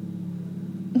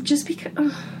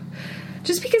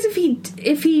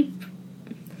if he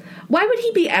why would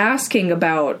he be asking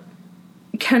about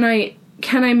can I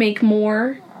make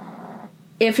more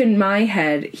if in my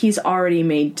head he's already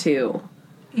made 2?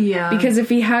 Yeah. Because if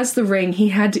he has the ring, he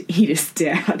had to eat his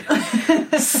dad.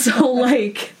 So,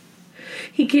 like,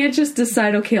 he can't just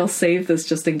decide, okay, I'll save this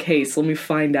just in case. Let me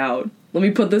find out. Let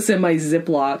me put this in my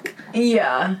Ziploc.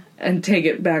 Yeah. And take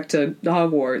it back to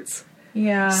Hogwarts.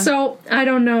 Yeah. So, I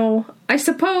don't know. I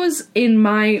suppose in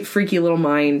my freaky little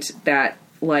mind that,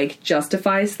 like,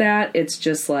 justifies that. It's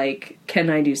just like, can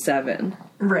I do 7?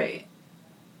 Right.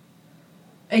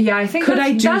 Yeah, I think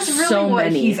that's really what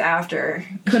he's after.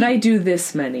 Could I do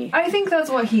this many? I think that's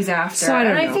what he's after. So I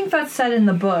don't know. I think that's said in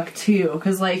the book, too.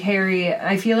 Because, like,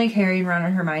 I feel like Harry, Ron,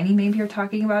 and Hermione maybe are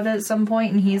talking about it at some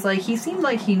point, and he's like, he seemed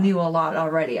like he knew a lot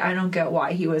already. I don't get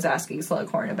why he was asking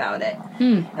Slughorn about it.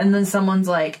 And then someone's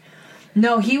like,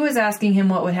 no, he was asking him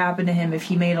what would happen to him if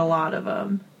he made a lot of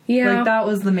them. Yeah. Like, that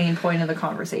was the main point of the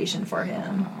conversation for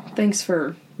him. Thanks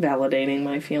for validating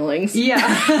my feelings. Yeah.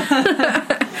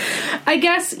 I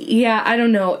guess, yeah, I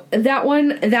don't know. That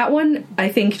one, I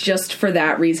think just for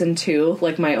that reason, too,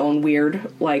 like my own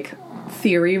weird, like,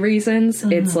 theory reasons,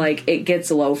 it's like, it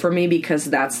gets low for me because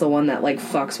that's the one that, like,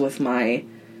 fucks with my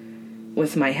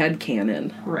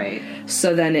headcanon. Right.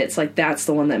 So then it's like, that's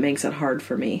the one that makes it hard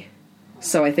for me.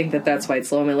 So I think that's why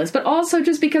it's low on my list. But also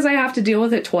just because I have to deal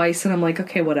with it twice, and I'm like,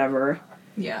 okay, whatever.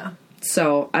 Yeah.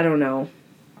 So, I don't know.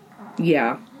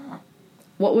 Yeah.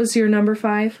 What was your number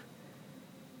 5?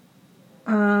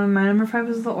 My number 5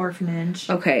 was The Orphanage.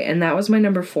 Okay, and that was my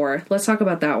number 4. Let's talk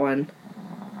about that one.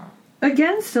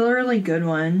 Again, still a really good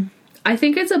one. I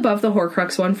think it's above the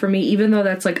Horcrux one for me, even though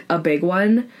that's, like, a big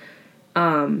one.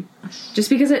 Just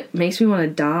because it makes me want to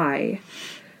die.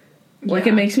 Like,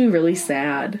 it makes me really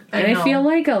sad. And I feel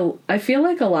like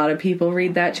a lot of people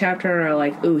read that chapter and are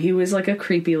like, ooh, he was, like, a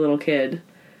creepy little kid.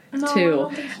 No, too. I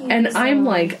don't think he And is, I'm though.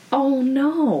 like, oh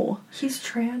no. He's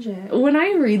tragic. When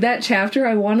I read that chapter,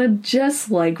 I want to just,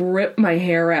 like, rip my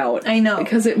hair out. I know.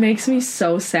 Because it makes me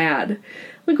so sad.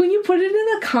 Like, when you put it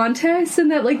in the context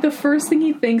and that, like, the first thing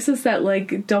he thinks is that,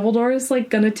 like, Dumbledore is, like,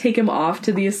 gonna take him off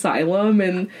to the asylum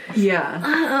and... Yeah.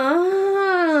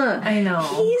 I know.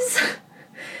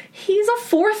 He's a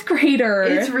 4th grader.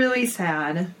 It's really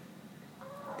sad.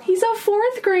 He's a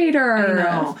 4th grader. I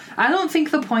know. I don't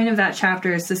think the point of that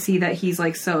chapter is to see that he's,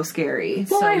 like, so scary.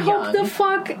 Well, so I young. hope the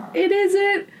fuck it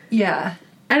isn't. Yeah.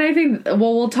 And I think,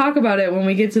 well, we'll talk about it when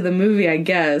we get to the movie, I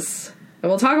guess.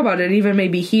 And we'll talk about it even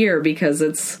maybe here because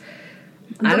it's...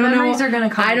 I don't know. Are gonna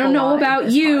come I don't know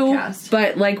about you, podcast.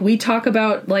 but, like, we talk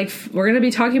about, like, we're going to be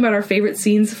talking about our favorite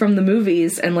scenes from the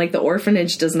movies, and, like, The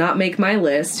Orphanage does not make my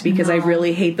list because I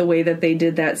really hate the way that they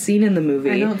did that scene in the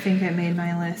movie. I don't think it made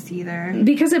my list either.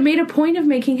 Because it made a point of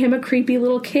making him a creepy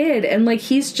little kid, and, like,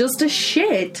 he's just a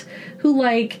shit who,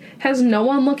 like, has no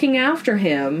one looking after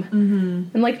him.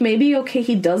 Mm-hmm. And, like, maybe, okay,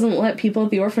 he doesn't let people at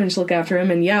the orphanage look after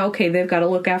him, and yeah, okay, they've got to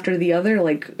look after the other,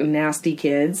 like, nasty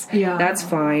kids. Yeah. That's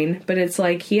fine. But it's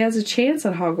like, he has a chance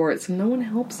at Hogwarts, and no one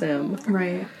helps him.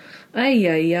 Right.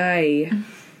 Ay.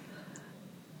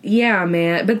 Yeah,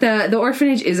 man. But the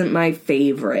orphanage isn't my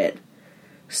favorite.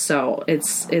 So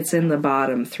it's in the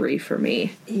bottom 3 for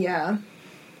me. Yeah.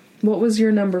 What was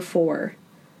your number 4?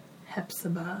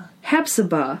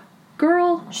 Hepzibah.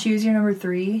 Girl. She was your number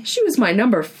 3? She was my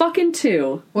number fucking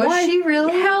 2. Was she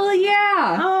really? Hell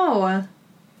yeah. Oh.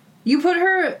 You put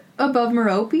her above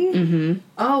Merope? Mm-hmm.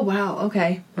 Oh, wow.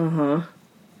 Okay. Uh-huh.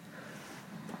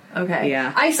 Okay.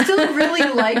 Yeah. I still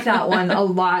really like that one a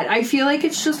lot. I feel like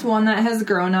it's just one that has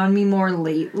grown on me more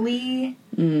lately.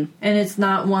 Mm. And it's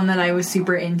not one that I was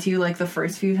super into, like, the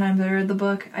first few times I read the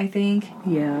book, I think.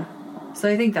 Yeah. So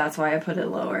I think that's why I put it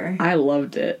lower. I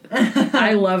loved it.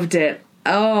 I loved it.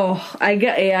 Oh, I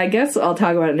guess I'll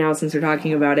talk about it now since we're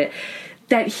talking about it.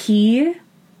 That he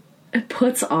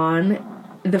puts on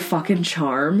the fucking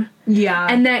charm. Yeah.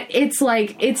 And that it's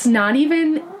like, it's not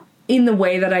even in the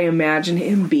way that I imagine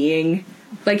him being.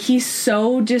 Like, he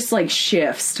so just, like,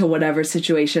 shifts to whatever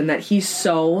situation that he's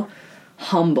so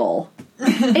humble.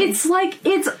 It's like,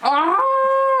 it's,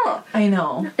 I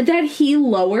know. that he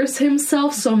lowers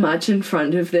himself so much in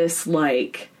front of this,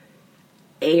 like,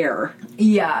 air.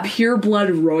 Yeah. Pure blood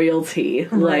royalty.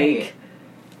 Right. Like,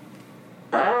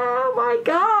 oh my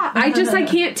god. I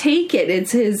can't take it.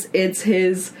 It's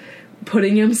his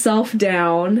putting himself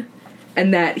down,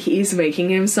 and that he's making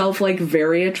himself, like,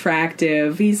 very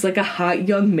attractive. He's, like, a hot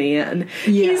young man.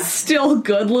 Yeah. He's still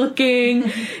good looking.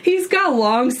 He's got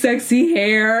long, sexy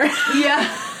hair.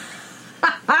 Yeah.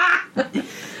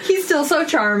 He's still so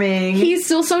charming. He's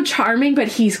still so charming, but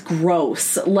he's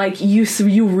gross. Like, you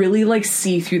really, like,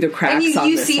 see through the cracks and on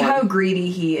you this see one. how greedy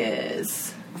he is.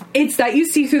 It's that you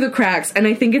see through the cracks, and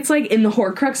I think it's, like, in the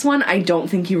Horcrux one, I don't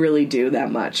think you really do that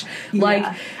much. Like,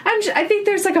 Yeah. I think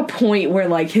there's, like, a point where,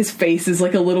 like, his face is,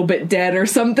 like, a little bit dead or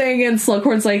something, and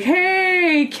Slughorn's like,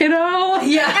 hey, kiddo!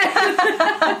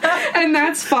 Yeah. And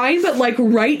that's fine, but, like,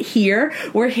 right here,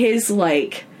 where his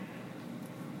right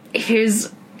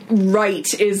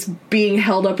is being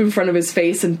held up in front of his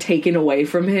face and taken away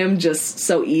from him just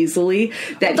so easily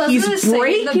that he's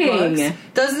breaking.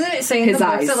 Doesn't it say in his the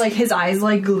books eyes. that, like, his eyes,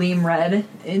 like, gleam red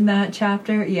in that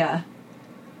chapter? Yeah.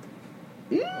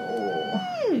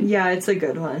 Yeah, it's a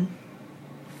good one.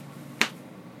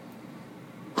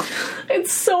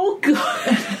 It's so good.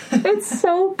 It's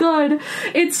so good.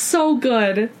 It's so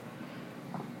good.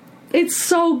 It's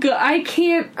so good. I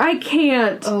can't.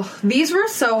 Oh, these were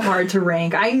so hard to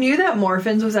rank. I knew that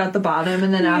Morphins was at the bottom,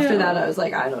 and then after that I was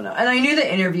like, I don't know. And I knew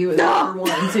the Interview was number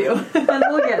 1, too. And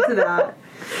we'll get to that.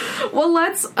 Well,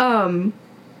 let's,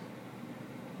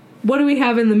 what do we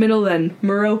have in the middle then?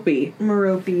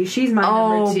 Merope. She's my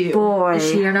number 2. Boy. Is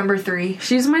she your number 3?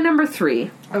 She's my number 3.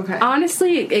 Okay.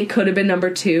 Honestly, it could have been number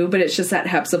 2, but it's just that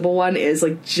Hepzibah one is,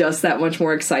 like, just that much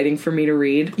more exciting for me to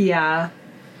read. Yeah.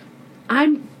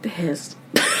 I'm pissed.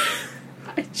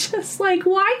 I just, like,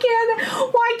 why can't I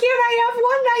have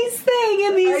one nice thing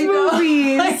in these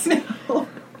movies? I know.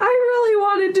 I really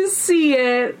wanted to see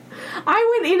it.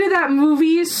 I went into that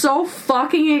movie so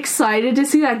fucking excited to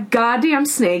see that goddamn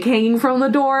snake hanging from the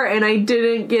door, and I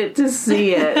didn't get to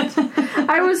see it.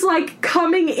 I was, like,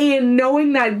 coming in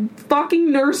knowing that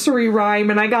fucking nursery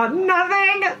rhyme, and I got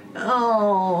nothing.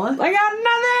 Oh. I got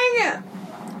nothing.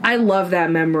 I love that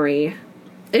memory.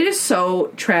 It is so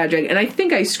tragic, and I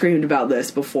think I screamed about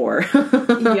this before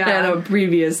at a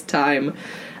previous time.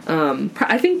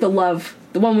 I think the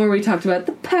one where we talked about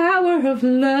the power of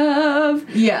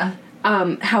love. Yeah.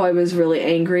 How I was really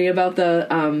angry about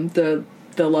the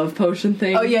love potion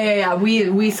thing. Oh yeah.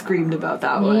 We screamed about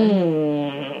that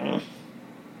one.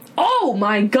 Oh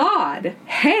my god!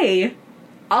 Hey,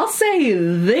 I'll say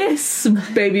this,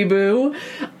 baby boo.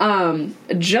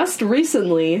 Just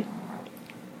recently,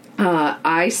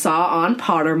 I saw on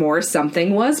Pottermore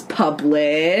something was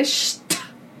published.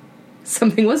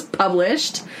 Something was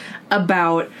published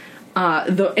about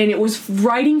and it was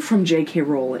writing from J.K.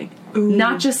 Rowling,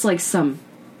 not just like some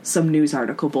news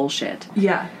article bullshit.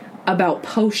 Yeah, about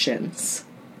potions,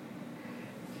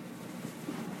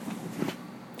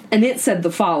 and it said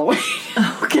the following.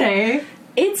 Okay,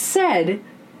 it said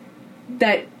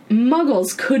that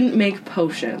Muggles couldn't make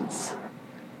potions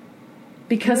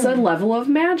because a level of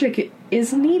magic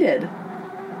is needed.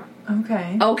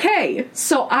 Okay,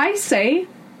 so I say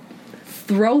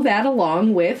throw that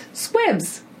along with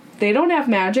squibs. They don't have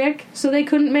magic, so they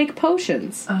couldn't make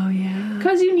potions. Oh, yeah.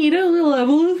 Because you need a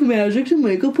level of magic to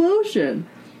make a potion.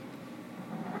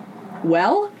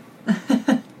 Well,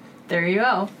 there you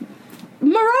go.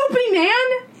 Merope, man!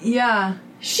 Yeah.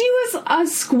 She was a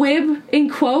squib,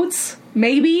 in quotes,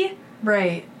 maybe.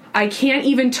 Right. I can't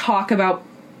even talk about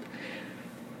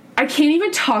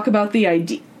the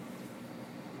idea.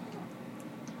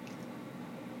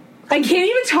 I can't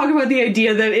even talk about the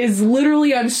idea that is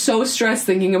literally, I'm so stressed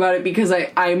thinking about it because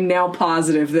I'm now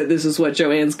positive that this is what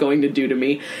Joanne's going to do to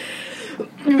me.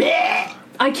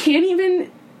 I can't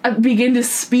even begin to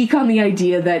speak on the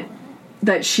idea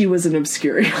that she was an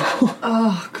Obscurial.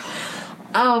 Oh,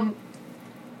 God.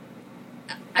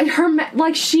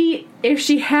 If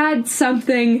she had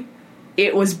something,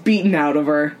 it was beaten out of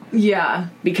her. Yeah.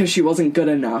 Because she wasn't good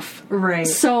enough. Right.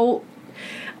 So,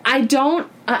 I don't,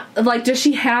 does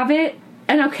she have it?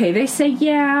 And okay, they say,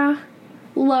 yeah,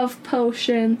 love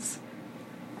potions.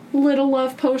 Little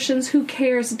love potions, who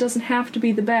cares? It doesn't have to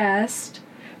be the best.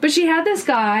 But she had this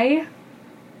guy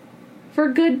for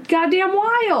a good goddamn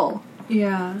while.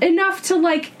 Yeah. Enough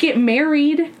to, get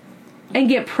married and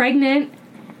get pregnant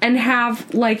and have,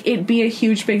 it be a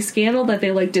huge big scandal that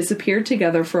they, disappeared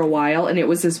together for a while and it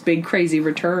was this big crazy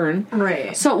return.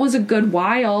 Right. So it was a good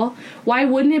while. Why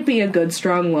wouldn't it be a good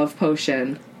strong love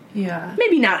potion? Yeah.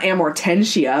 Maybe not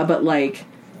amortentia, but,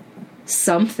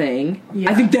 something. Yeah.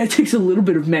 I think that takes a little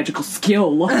bit of magical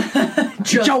skill.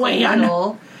 Just Joanne. a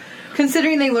little.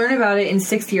 Considering they learn about it in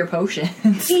 6th-year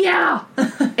potions. Yeah!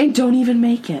 And don't even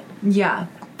make it. Yeah.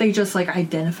 They just,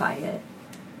 identify it.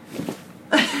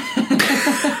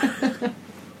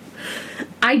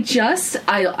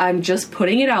 I'm just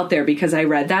putting it out there because I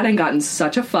read that and got in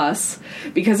such a fuss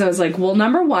because I was like, well,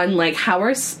 number one, how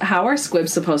are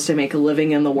squibs supposed to make a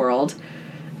living in the world?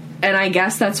 And I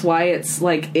guess that's why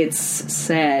it's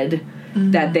said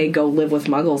that they go live with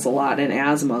muggles a lot and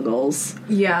as muggles.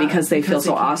 Yeah. Because they feel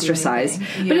so ostracized.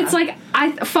 Yeah. But it's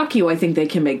fuck you, I think they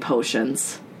can make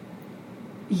potions.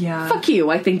 Yeah. Fuck you,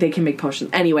 I think they can make potions.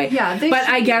 Anyway. Yeah, but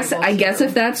I guess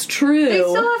if that's true. They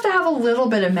still have to have a little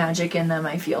bit of magic in them,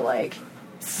 I feel like.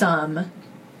 Some.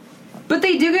 But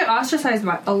they do get ostracized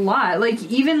by a lot.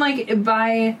 Even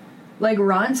by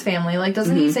Ron's family.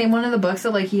 Doesn't he say in one of the books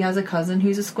that he has a cousin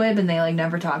who's a squib and they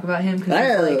never talk about him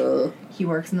because he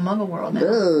works in the Muggle world now.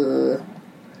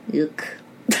 Yuck.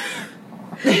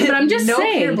 But I'm just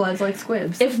saying, no purebloods like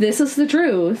squibs. If this is the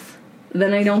truth,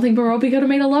 then I don't think Barobi could have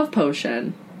made a love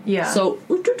potion. Yeah. So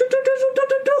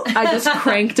I just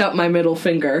cranked up my middle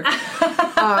finger.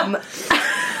 Fuck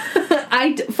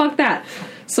that.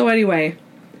 So anyway,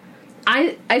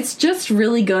 it's just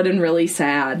really good and really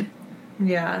sad.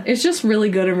 Yeah. It's just really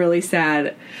good and really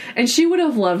sad. And she would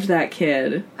have loved that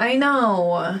kid. I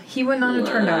know. He would not have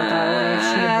turned out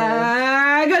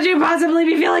that way. Could you possibly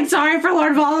be feeling sorry for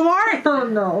Lord Voldemort? Oh,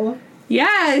 no.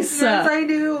 Yes. Yes, I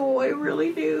do. I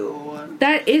really do.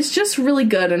 That is just really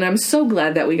good, and I'm so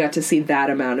glad that we got to see that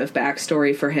amount of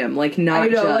backstory for him. Not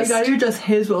just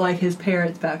his, but his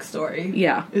parents' backstory.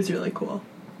 Yeah. Is really cool.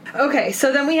 Okay,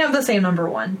 so then we have the same number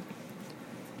one.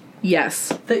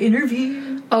 Yes. The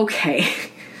interview. Okay.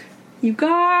 You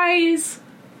guys.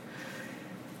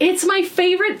 It's my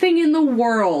favorite thing in the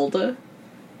world.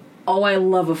 Oh, I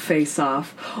love a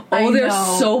face-off. Oh, they're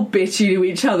so bitchy to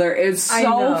each other. It's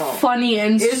so funny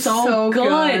and it's so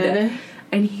good.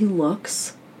 And he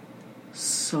looks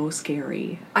so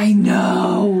scary. I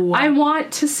know. I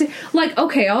want to see...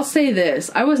 okay, I'll say this.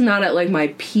 I was not at,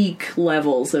 my peak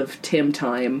levels of Tim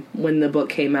time when the book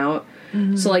came out.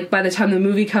 Mm-hmm. So, by the time the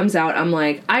movie comes out, I'm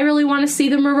I really want to see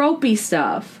the Merope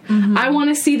stuff. Mm-hmm. I want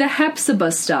to see the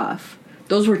Hepzibah stuff.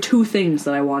 Those were two things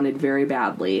that I wanted very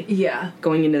badly. Yeah.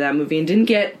 Going into that movie and didn't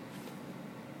get...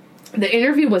 The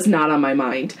interview was not on my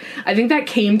mind. I think that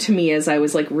came to me as I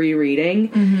was,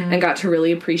 rereading and got to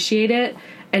really appreciate it.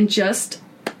 And just...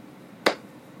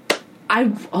 I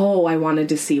wanted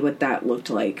to see what that looked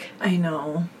like. I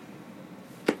know.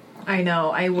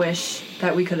 I wish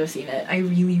that we could have seen it. I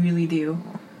really, really do.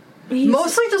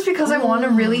 Mostly just because I want to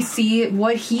really see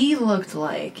what he looked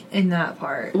like in that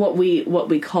part. What we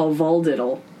call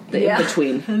Voldiddle. The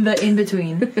in-between. The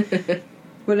in-between.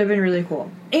 Would have been really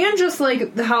cool. And just,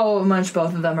 how much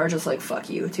both of them are just, fuck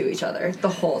you to each other the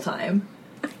whole time.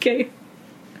 Okay.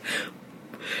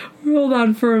 Hold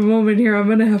on for a moment here. I'm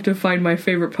gonna have to find my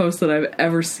favorite post that I've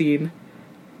ever seen.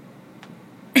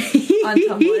 On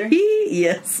Tumblr?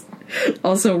 Yes.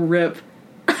 Also, rip.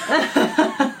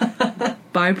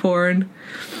 Bye, porn.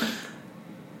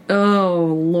 Oh,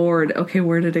 Lord. Okay,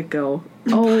 where did it go?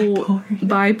 Oh,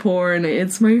 bye, porn.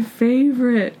 It's my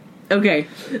favorite. Okay.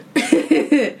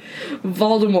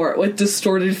 Voldemort with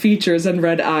distorted features and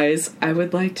red eyes. I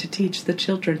would like to teach the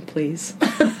children, please.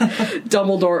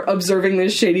 Dumbledore observing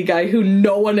this shady guy who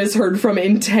no one has heard from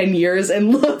in 10 years and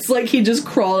looks like he just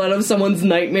crawled out of someone's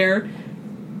nightmare.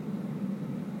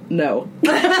 No.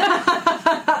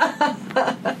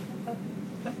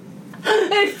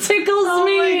 It tickles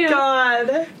me. Oh my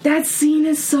god. That scene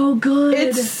is so good.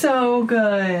 It's so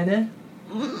good.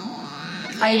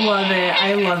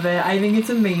 I love it. I think it's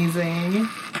amazing.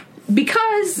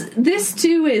 Because this,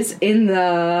 too, is in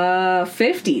the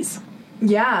 50s.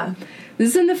 Yeah. This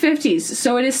is in the 50s,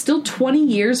 so it is still 20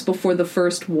 years before the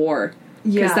First War.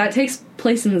 Yeah. Because that takes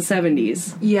place in the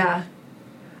 70s. Yeah.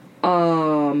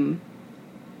 I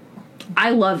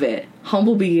love it.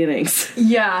 Humble beginnings.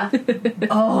 Yeah.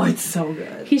 Oh, it's so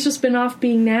good. He's just been off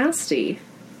being nasty.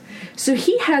 So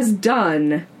he has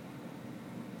done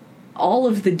all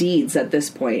of the deeds at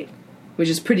this point, which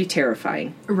is pretty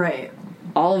terrifying. Right.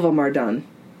 All of them are done.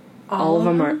 All of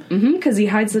them are... because he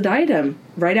hides the diadem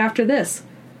right after this.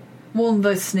 Well,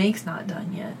 the snake's not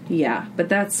done yet. Yeah, but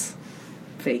that's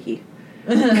fakey.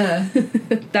 That's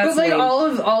but like lame.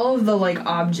 all of the like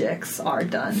objects are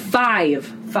done.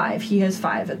 5. He has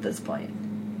 5 at this point.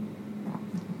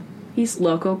 He's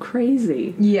loco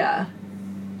crazy. Yeah.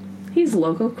 He's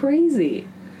loco crazy.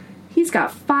 He's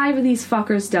got 5 of these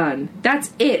fuckers done.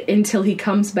 That's it until he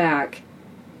comes back.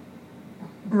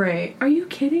 Right. Are you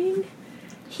kidding?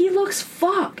 He looks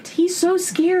fucked. He's so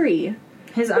scary.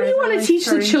 His what do you want to teach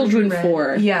the children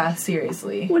for? Yeah,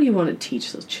 seriously. What do you want to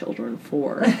teach the children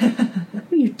for?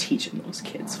 What are you teaching those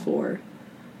kids for?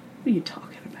 What are you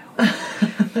talking about?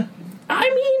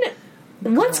 I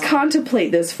mean, let's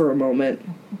contemplate this for a moment.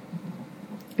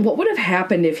 What would have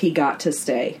happened if he got to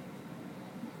stay?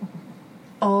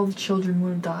 All the children would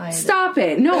have died. Stop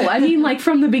it. No, I mean like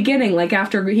from the beginning, like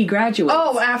after he graduates.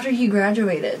 Oh, after he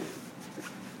graduated.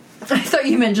 I thought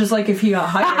you meant just like if he got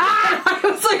hired. I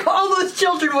was like, all those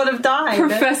children would have died.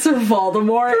 Professor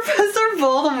Voldemort. Professor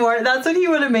Voldemort. That's what he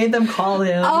would have made them call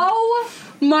him. Oh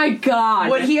my god.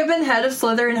 Would he have been head of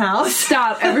Slytherin House?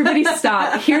 Stop. Everybody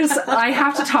stop. I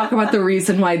have to talk about the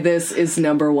reason why this is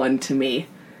number 1 to me.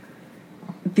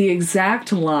 The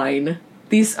exact line.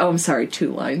 I'm sorry,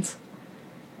 2 lines.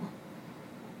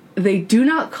 They do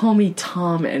not call me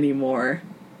Tom anymore.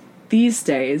 These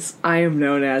days, I am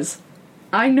known as...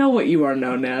 I know what you are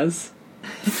known as.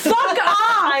 Fuck off!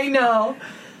 I know.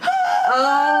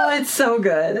 Oh, it's so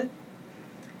good.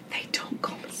 They don't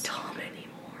call me Tom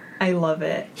anymore. I love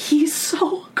it. He's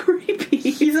so creepy.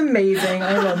 He's amazing.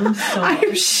 I love him so much.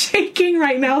 I'm shaking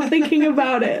right now thinking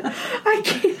about it. I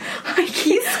can't.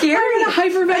 He's scary. I'm gonna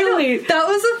hyperventilate. That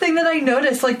was the thing that I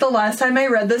noticed, like, the last time I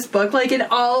read this book, like, in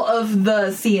all of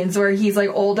the scenes where he's, like,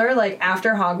 older, like,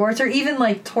 after Hogwarts, or even,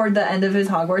 like, toward the end of his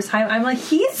Hogwarts time, I'm like,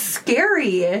 he's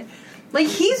scary. Like,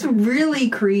 he's really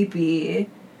creepy.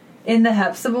 In the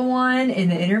Hepzibah one, in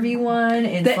the interview one,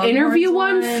 in the Slumlord's interview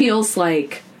one feels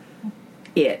like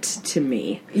it to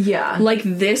me. Yeah. Like,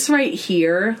 this right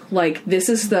here, like,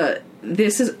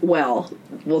 well,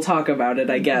 we'll talk about it,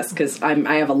 I guess, because I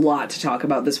have a lot to talk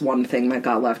about this one thing that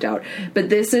got left out. But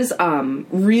this is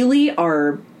really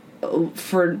for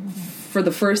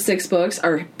the first 6 books,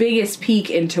 our biggest peek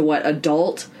into what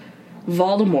adult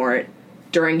Voldemort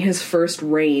during his first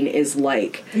reign is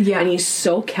like. Yeah. And he's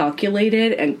so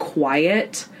calculated and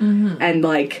quiet and,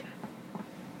 like,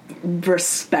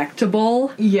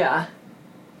 respectable. Yeah.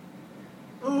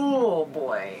 Oh,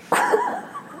 boy.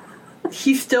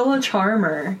 He's still a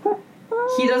charmer.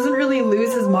 He doesn't really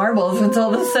lose his marbles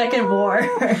until the Second War.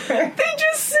 They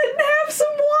just sit and have some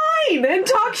wine and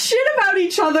talk shit about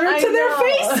each other to their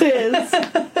faces.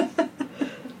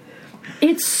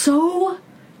 It's so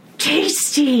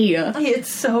tasty.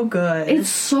 It's so good. It's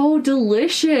so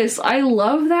delicious. I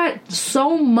love that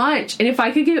so much. And if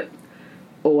I could get...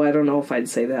 Oh, I don't know if I'd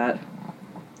say that.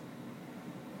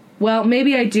 Well,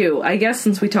 maybe I do. I guess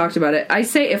since we talked about it. I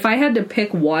say if I had to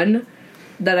pick one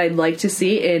that I'd like to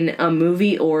see in a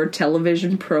movie or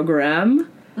television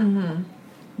program,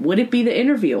 would it be The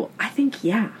Interview? I think,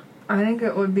 yeah. I think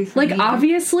it would be for like, me.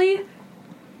 obviously...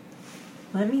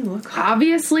 Let me look.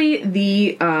 Obviously,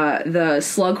 the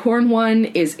Slughorn one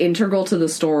is integral to the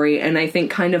story, and I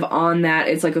think kind of on that,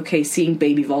 it's like, okay, seeing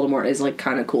baby Voldemort is, like,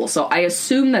 kind of cool. So I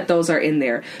assume that those are in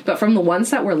there. But from the ones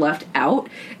that were left out,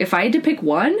 if I had to pick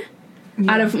one,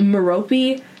 out of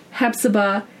Merope,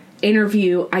 Hepzibah,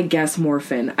 Interview, I guess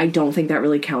Morphin. I don't think that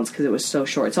really counts because it was so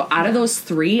short. So out of those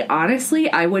 3, honestly,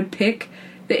 I would pick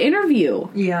The Interview.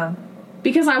 Yeah.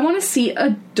 Because I want to see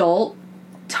adult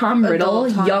Tom Riddle,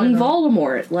 young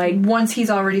Voldemort. Like, once he's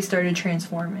already started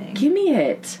transforming. Give me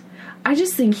it. I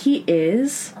just think he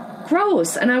is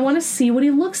gross, and I want to see what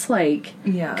he looks like.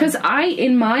 Yeah. Because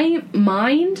in my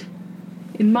mind,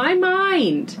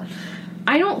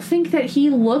 I don't think that he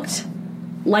looked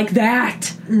like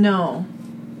that. No.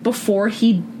 Before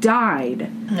he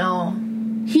died. No.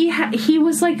 He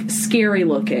was, like, scary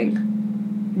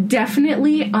looking.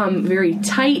 Definitely, very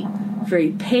tight,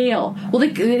 very pale. Well,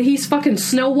 he's fucking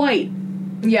Snow White.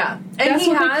 Yeah. And That's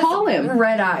what they call him.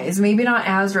 Red eyes. Maybe not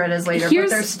as red as later, but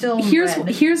they're still red.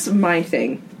 Here's my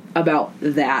thing about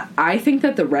that. I think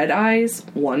that the red eyes,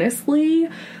 honestly,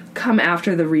 come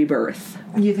after the rebirth.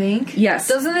 You think? Yes.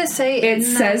 Doesn't it say... It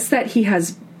says that he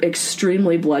has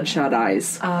extremely bloodshot eyes.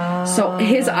 So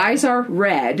his eyes are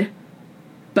red,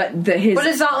 but But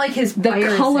it's not like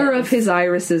the color of his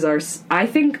irises are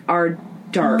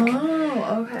dark.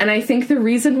 Oh, okay. And I think the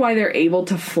reason why they're able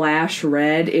to flash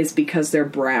red is because they're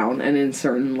brown and in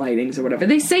certain lightings or whatever.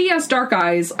 They say he has dark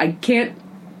eyes. I can't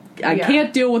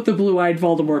deal with the blue-eyed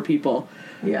Voldemort people.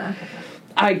 Yeah.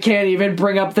 I can't even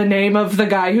bring up the name of the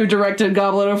guy who directed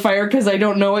Goblet of Fire because I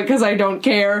don't know it because I don't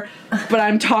care. But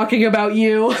I'm talking about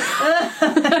you.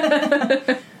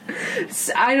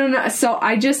 I don't know. So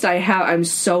I'm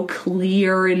so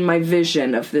clear in my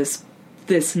vision of this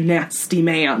nasty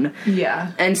man.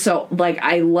 Yeah. And so,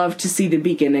 I love to see the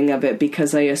beginning of it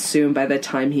because I assume by the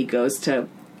time he goes to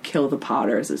kill the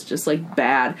Potters, it's just,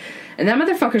 bad. And that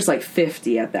motherfucker's,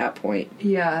 50 at that point.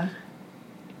 Yeah.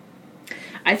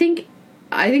 I think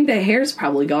the hair's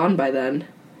probably gone by then.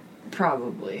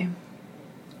 Probably.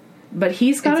 But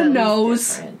he's got a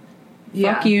nose.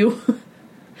 Yeah. Fuck you.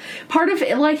 Part of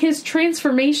it, his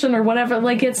transformation or whatever,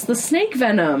 it's the snake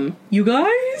venom, you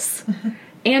guys?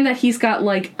 And that he's got,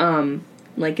 a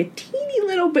teeny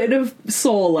little bit of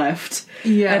soul left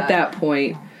at that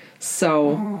point.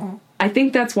 So, I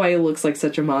think that's why he looks like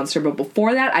such a monster. But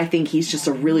before that, I think he's just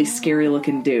a really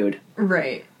scary-looking dude.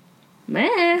 Right.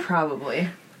 Meh. Probably.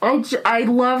 I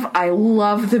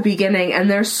love the beginning, and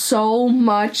there's so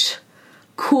much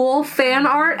cool fan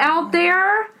art out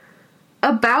there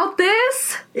about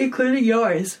this. Including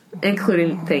yours.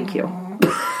 Thank you.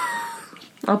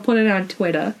 I'll put it on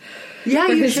Twitter. Yeah,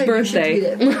 for his birthday. You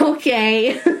should tweet it.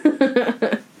 Okay.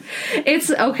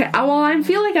 It's okay. Well, I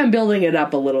feel like I'm building it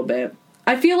up a little bit.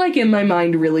 I feel like in my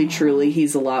mind, really, truly,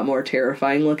 he's a lot more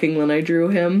terrifying looking when I drew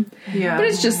him. Yeah. But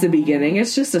it's just the beginning.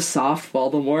 It's just a soft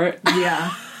Voldemort.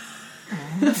 Yeah.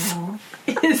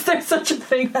 Is there such a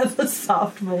thing as a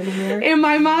soft Voldemort? In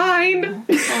my mind.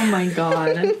 Oh my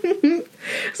god.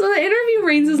 So the interview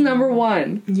reigns as number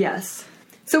 1. Yes.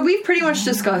 So we've pretty much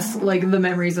discussed, the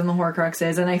memories and the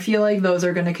Horcruxes, and I feel like those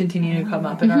are going to continue to come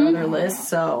up in our other lists,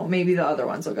 so maybe the other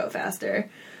ones will go faster.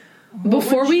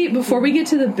 Before we get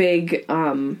to the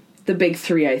big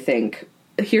 3, I think,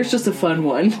 here's just a fun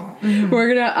one. Mm-hmm.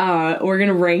 We're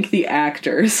gonna rank the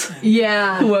actors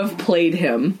who have played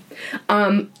him.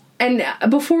 And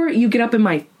before you get up in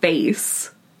my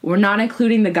face, we're not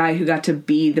including the guy who got to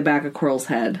be the back of Quirrell's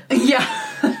head.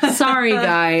 Yeah. Sorry,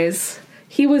 guys.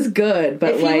 He was good,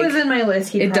 but if he was in my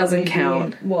list, it doesn't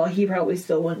count. Well, he probably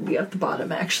still wouldn't be at the bottom,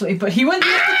 actually, but he wouldn't be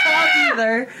at the top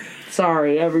either.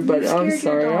 Sorry, everybody. I'm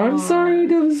sorry.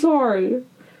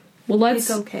 Well,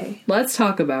 it's okay. Let's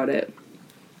talk about it.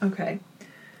 Okay.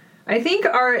 I think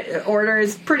our order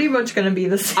is pretty much going to be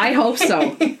the same. I hope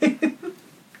so.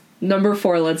 Number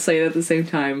 4, let's say it at the same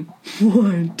time.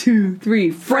 1, 2,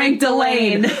 3. Frank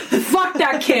Delane. Fuck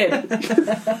that kid.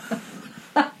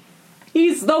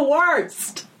 He's the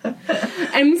worst.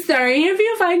 I'm sorry if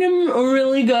you find him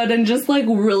really good and just,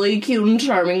 really cute and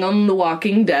charming on The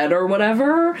Walking Dead or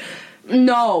whatever.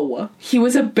 No. He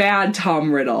was a bad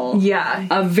Tom Riddle. Yeah.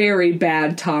 A very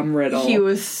bad Tom Riddle. He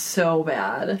was so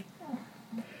bad.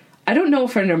 I don't know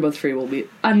if our number 3 will be...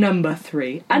 A number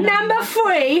 3. I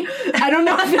don't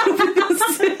know if it'll be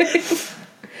the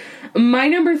same. My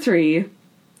number 3,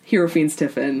 Hero Fiends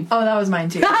Tiffin. Oh, that was mine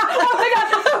too. Oh my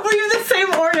god, we have the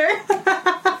same order.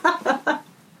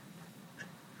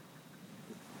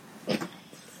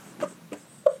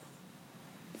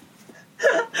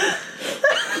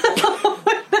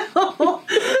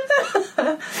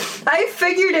 I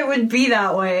figured it would be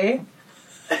that way.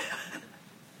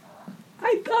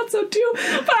 I thought so too,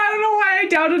 but I don't know why I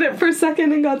doubted it for a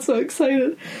second and got so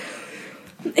excited.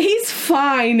 He's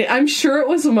fine. I'm sure it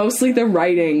was mostly the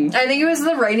writing. I think it was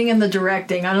the writing and the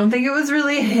directing. I don't think it was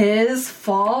really his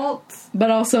fault.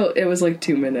 But also, it was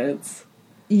 2 minutes.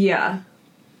 Yeah.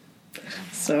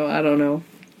 So, I don't know.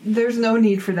 There's no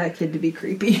need for that kid to be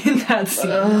creepy in that scene.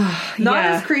 Not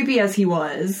as creepy as he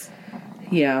was.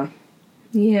 Yeah.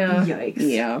 Yeah. Yikes.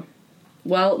 Yeah.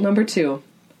 Well, number 2.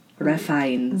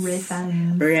 Refines.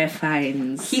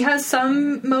 He has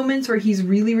some moments where he's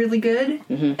really, really good,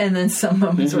 and then some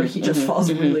moments where he just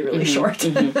falls really, really short.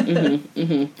 And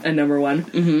number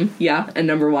 1. Yeah, and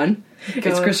number 1.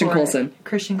 It's Christian Coulson.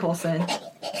 Christian Coulson.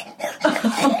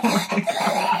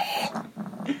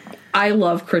 I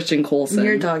love Christian Coulson.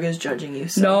 Your dog is judging you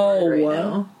so hard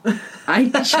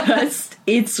right now.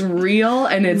 It's real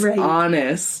and it's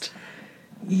honest.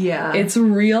 Yeah. It's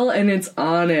real and it's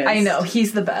honest. I know.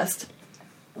 He's the best.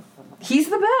 He's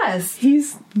the best.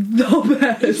 He's the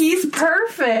best. He's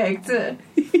perfect.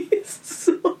 He's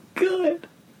so good.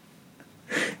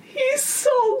 He's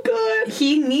so good.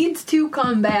 He needs to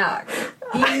come back.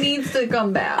 He needs to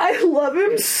come back. I love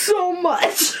him so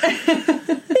much.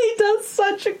 He does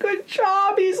such a good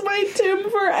job. He's my Tim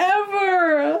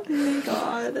forever. Oh my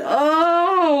god.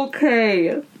 Oh,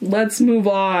 okay. Let's move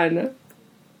on.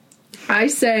 I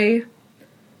say,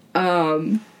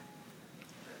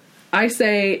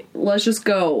 let's just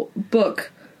go.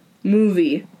 Book,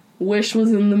 movie. Wish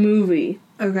was in the movie.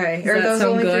 Okay. Does Are that those the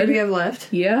sound only good? three we have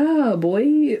left? Yeah,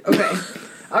 boy. Okay.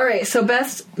 Alright, so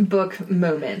best book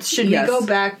moments. Should Yes. we go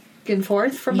back and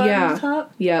forth from bottom to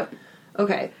top? Yep.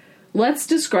 Okay. Let's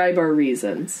describe our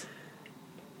reasons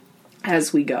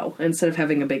as we go, instead of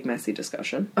having a big messy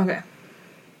discussion. Okay.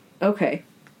 Okay.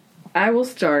 I will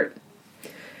start.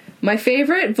 My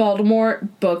favorite Voldemort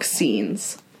book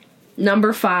scenes.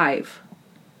 Number 5.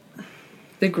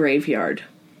 The graveyard.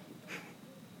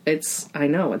 I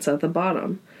know, it's at the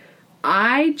bottom.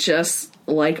 I just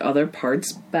like other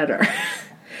parts better.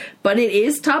 But it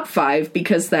is top 5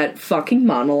 because that fucking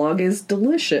monologue is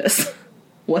delicious.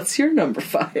 What's your number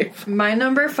 5? My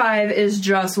number 5 is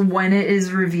just when it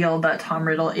is revealed that Tom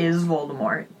Riddle is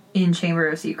Voldemort in Chamber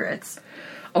of Secrets.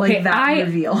 Okay, Like that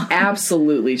reveal.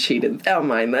 Absolutely cheated on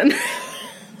mine then.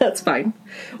 That's fine.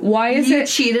 Why is You it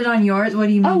cheated on yours? What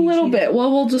do you mean? a you little cheated? bit?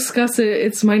 Well, we'll discuss it.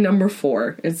 It's my number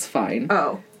 4. It's fine.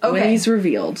 Oh, okay. When he's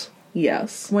revealed.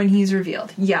 Yes. When he's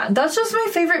revealed. Yeah, that's just my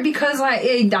favorite because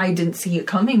I didn't see it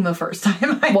coming the first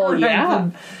time I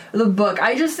read the book.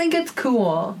 I just think it's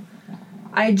cool.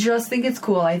 I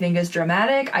think it's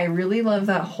dramatic. I really love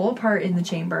that whole part in the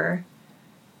chamber.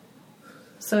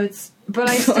 So but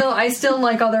I still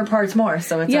like other parts more,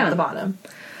 so it's at the bottom.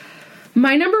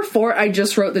 My number 4, I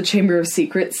just wrote the Chamber of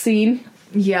Secrets scene.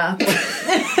 Yeah.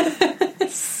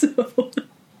 So...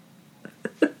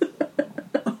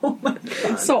 Oh my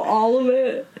god. So all of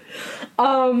it.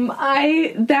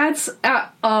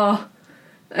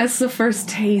 That's the first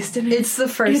taste, and It's the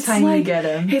first time you get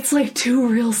him. It's like 2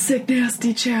 real sick,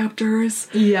 nasty chapters.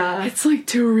 Yeah. It's like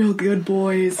 2 real good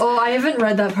boys. Oh, I haven't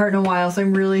read that part in a while, so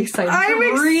I'm really excited I'm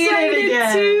to read excited it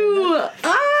again. too.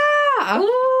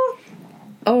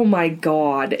 Oh my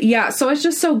god. Yeah, so it's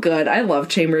just so good. I love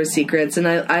Chamber of Secrets, and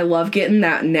I love getting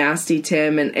that nasty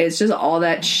Tim, and it's just all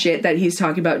that shit that he's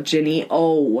talking about Ginny.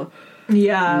 Oh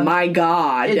Yeah. my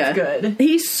god. It's good.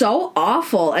 He's so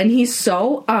awful, and he's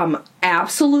so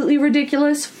absolutely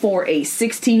ridiculous for a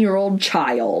 16-year-old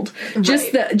child.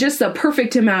 Just the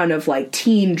perfect amount of like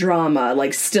teen drama,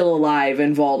 like still alive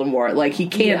in Voldemort. Like he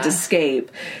can't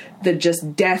escape the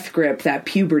just death grip that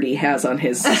puberty has on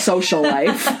his social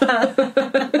life.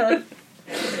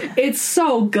 It's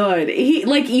so good.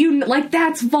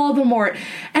 That's Voldemort.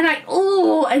 And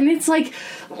and it's like,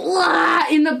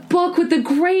 in the book with the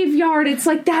graveyard, it's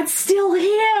like, that's still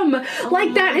him.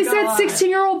 That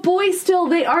 16-year-old boy still.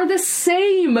 They are the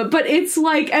same. But it's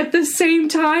like, at the same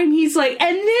time, he's like,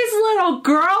 and this little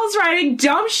girl's writing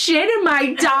dumb shit in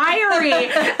my diary.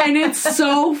 And it's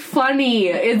so funny.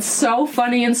 It's so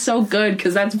funny and so good,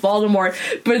 because that's Voldemort.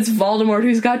 But it's Voldemort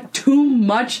who's got too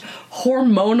much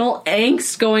hormonal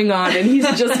angst going on, and he's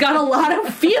just got a lot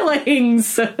of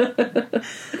feelings.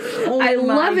 I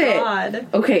love it.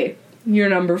 Okay, your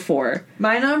number 4.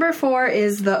 My number 4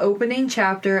 is the opening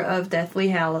chapter of Deathly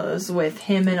Hallows with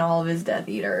him and all of his Death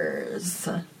Eaters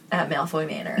at Malfoy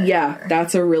Manor. Yeah,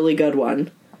 that's a really good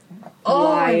one. Oh,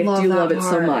 Why I love do you that love it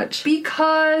so part. much?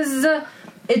 Because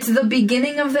it's the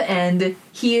beginning of the end.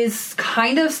 He is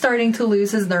kind of starting to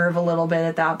lose his nerve a little bit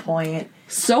at that point.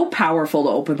 So powerful to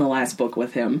open the last book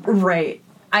with him. Right.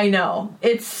 I know.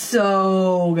 It's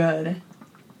so good.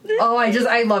 Oh,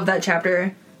 I love that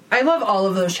chapter. I love all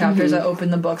of those chapters that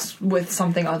open the books with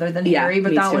something other than Harry,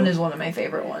 but that one is one of my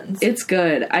favorite ones. It's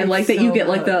good. I like that you get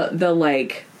like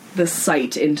the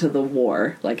sight into the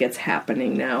war, like it's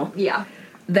happening now. Yeah.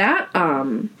 That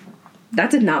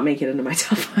did not make it into my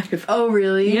top 5. Oh,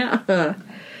 really? Yeah.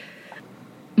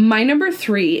 My number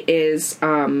 3 is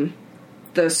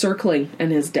the circling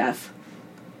and his death.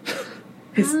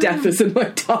 His death is in my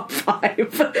top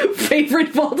 5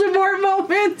 favorite Voldemort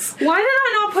moments. Why did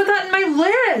I not put that in my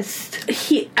list?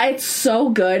 It's so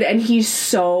good, and he's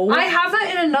so... I have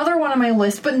that in another one on my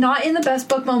list, but not in the best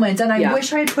book moments, and I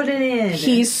wish I'd put it in.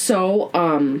 He's so,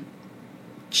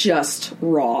 just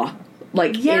raw.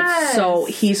 Like, it's so...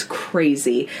 He's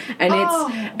crazy. And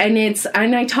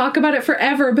and I talk about it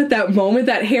forever, but that moment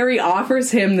that Harry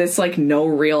offers him this, like, no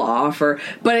real offer,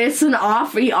 but it's an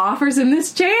offer. He offers him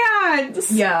this chance.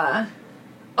 Yeah.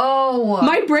 Oh.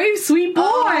 My brave, sweet boy.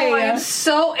 Oh, I'm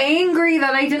so angry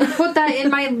that I didn't put that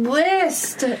in my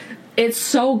list. It's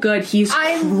so good. He's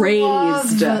crazed. I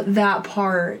loved that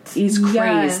part. He's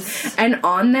crazed. Yes. And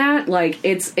on that, like,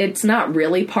 it's not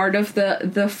really part of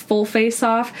the full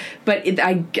face-off, but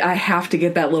I have to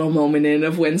get that little moment in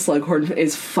of when Slughorn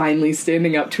is finally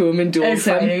standing up to him and duels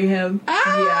him. Fighting him.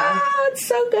 Ah, it's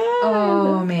so good.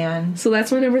 Oh, man. So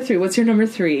that's my number 3. What's your number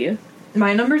 3?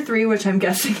 My number 3, which I'm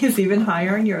guessing is even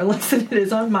higher on your list than it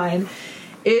is on mine,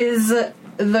 is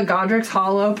the Godric's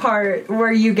Hollow part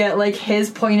where you get, like, his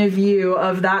point of view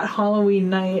of that Halloween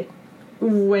night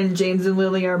when James and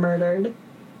Lily are murdered.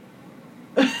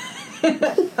 I'll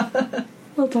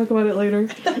talk about it later.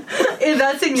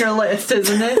 That's in your list,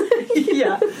 isn't it?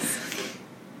 Yeah.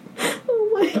 Oh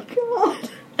my god.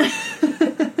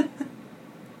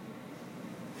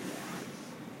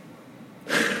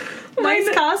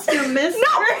 Nice costume, mister. No!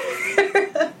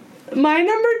 My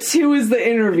number 2 is the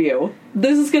interview.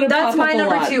 This is gonna pop up a lot. That's my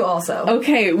number 2 also.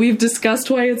 Okay, we've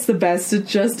discussed why it's the best. It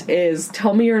just is.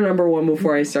 Tell me your number 1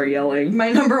 before I start yelling.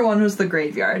 My number 1 was the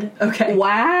graveyard. Okay. Wow.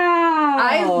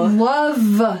 I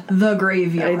love the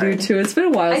graveyard. I do too. It's been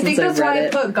a while since I've read it. I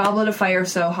think that's why I put Goblet of Fire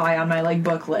so high on my, like,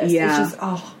 book list. Yeah. It's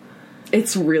just,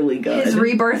 it's really good. His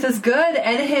rebirth is good,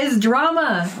 and his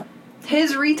drama.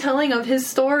 His retelling of his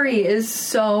story is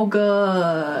so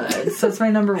good. So it's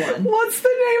my number 1. What's the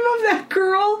name of that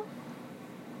girl?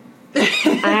 What's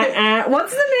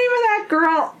the name of that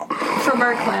girl? From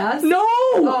our class? No!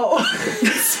 Oh.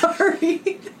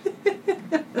 Sorry.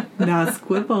 Nas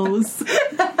Quibbles.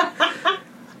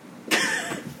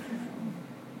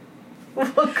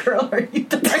 What girl are you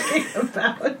talking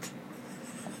about?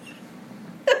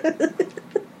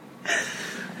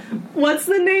 What's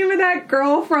the name of that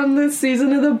girl from this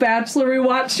season of The Bachelor we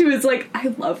watched who is like, I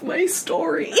love my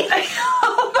story?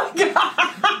 Oh my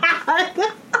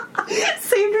god!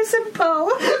 Sanderson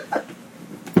Poe.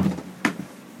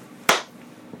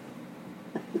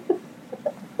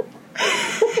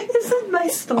 Isn't my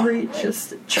story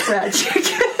just tragic?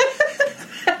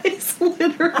 It's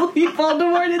literally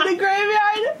Voldemort in the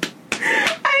graveyard.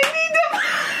 I need to...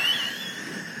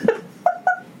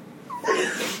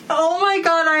 Oh my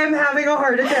god, I am having a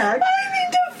heart attack. I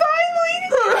need to find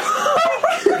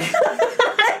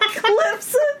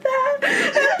clips of that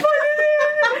and put it in.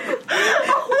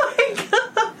 Oh my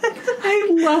god. I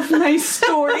love my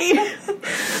story.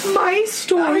 My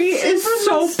story is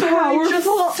so powerful.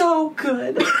 Just so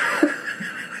good.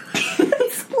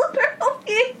 It's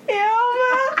literally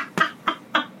him.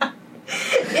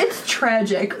 It's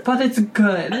tragic, but it's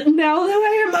good. Now that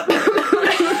I am...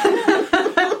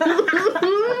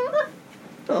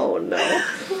 Oh no.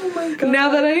 Oh my god.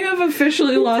 Now that I have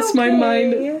officially lost my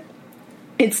mind,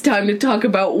 it's time to talk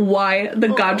about why the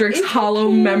Godric's Hollow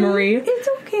memory. It's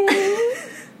okay.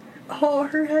 Oh,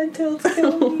 her head tilts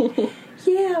killing me.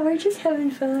 Yeah, we're just having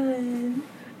fun.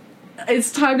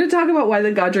 It's time to talk about why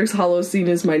the Godric's Hollow scene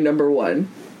is my number 1.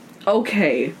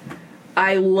 Okay.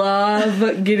 I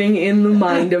love getting in the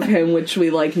mind of him, which we,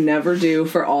 like, never do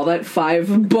for all that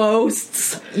 5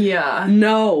 boasts. Yeah.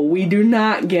 No, we do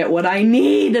not get what I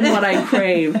need and what I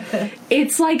crave.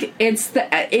 It's like, it's the,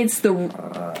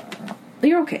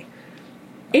 you're okay.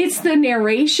 It's the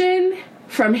narration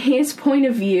from his point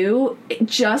of view. It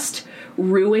just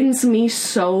ruins me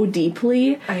so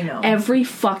deeply. I know. Every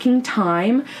fucking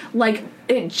time. Like,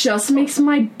 it just makes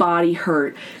my body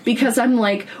hurt because I'm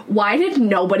like, why did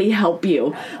nobody help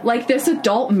you? Like, this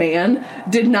adult man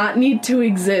did not need to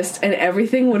exist and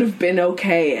everything would have been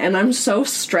okay. And I'm so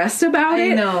stressed about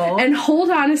it. I know. And hold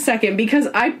on a second, because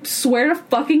I swear to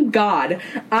fucking God,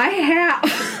 I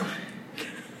have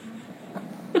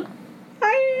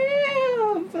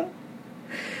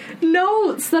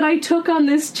notes that I took on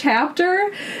this chapter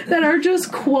that are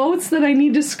just quotes that I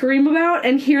need to scream about,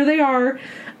 and here they are.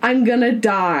 I'm gonna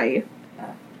die.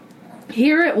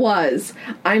 Here it was.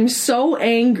 I'm so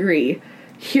angry.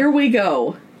 Here we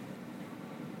go.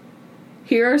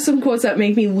 Here are some quotes that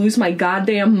make me lose my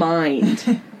goddamn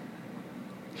mind.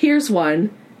 Here's one.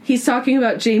 He's talking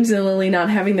about James and Lily not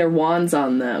having their wands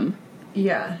on them.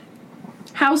 Yeah.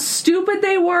 How stupid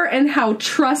they were and how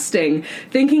trusting,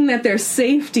 thinking that their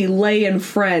safety lay in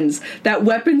friends, that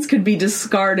weapons could be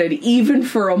discarded even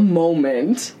for a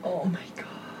moment. Oh my god.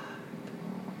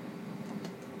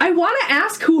 I want to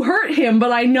ask who hurt him,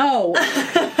 but I know.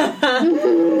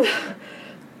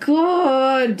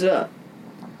 God.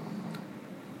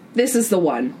 This is the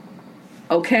one.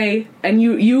 Okay? And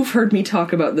you've heard me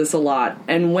talk about this a lot.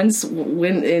 And when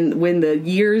the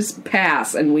years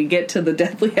pass and we get to the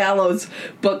Deathly Hallows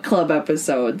book club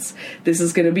episodes, this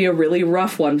is going to be a really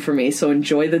rough one for me, so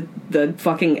enjoy the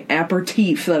fucking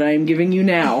aperitif that I am giving you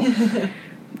now.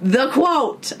 The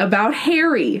quote about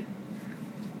Harry.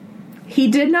 He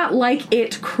did not like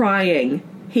it crying.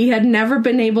 He had never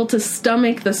been able to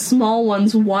stomach the small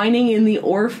ones whining in the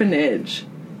orphanage.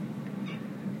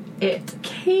 It.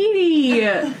 Katie!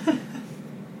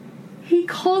 He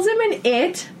calls him an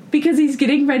it because he's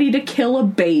getting ready to kill a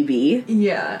baby.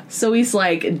 Yeah. So he's,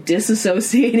 like,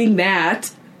 disassociating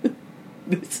that.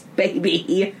 This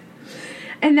baby.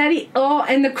 And that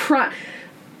and the cry.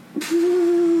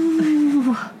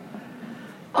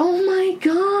 Oh my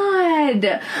god.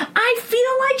 I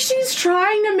feel like she's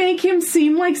trying to make him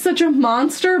seem like such a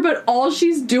monster, but all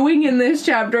she's doing in this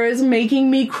chapter is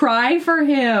making me cry for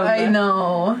him. I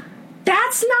know.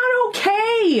 That's not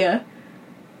okay.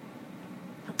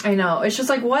 I know. It's just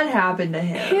like, what happened to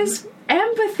him? His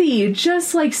empathy,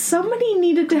 just like somebody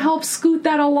needed to help scoot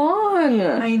that along.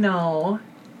 I know.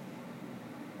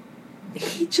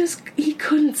 He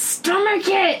couldn't stomach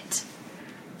it.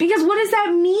 Because what does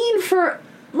that mean for,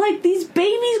 like, these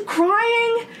babies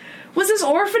crying? Was this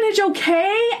orphanage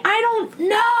okay? I don't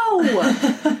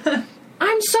know.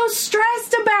 I'm so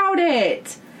stressed about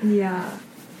it. Yeah.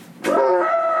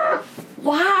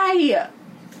 Why?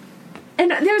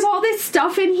 And there's all this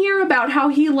stuff in here about how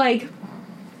he, like,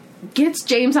 gets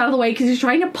James out of the way because he's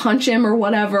trying to punch him or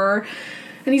whatever.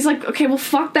 And he's like, okay, well,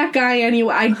 fuck that guy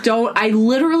anyway. I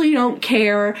literally don't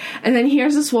care. And then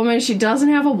here's this woman, she doesn't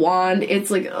have a wand. It's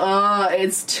like,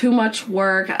 it's too much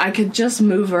work. I could just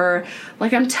move her.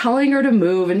 Like, I'm telling her to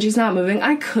move, and she's not moving.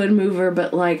 I could move her,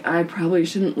 but, like, I probably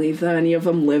shouldn't leave any of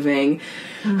them living.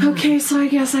 Okay, so I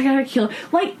guess I gotta kill her.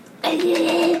 Like,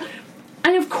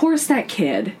 and of course that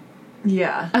kid.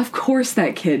 Yeah. Of course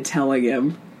that kid telling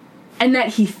him. And that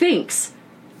he thinks,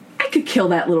 I could kill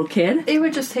that little kid. It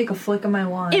would just take a flick of my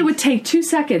wand. It would take 2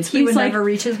 seconds. He would never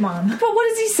reach his mom. But what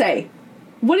does he say?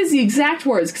 What is the exact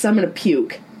words? Because I'm going to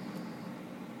puke.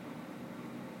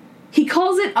 He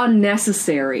calls it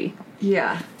unnecessary.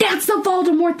 Yeah. That's the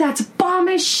Voldemort that's bomb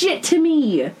as shit to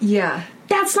me. Yeah.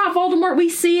 That's not Voldemort we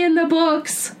see in the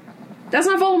books. That's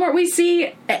not Voldemort we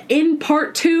see in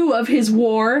part 2 of his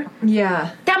war.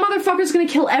 Yeah. That motherfucker's gonna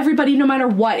kill everybody no matter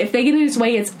what. If they get in his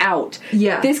way, it's out.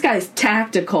 Yeah. This guy's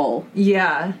tactical.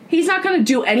 Yeah. He's not gonna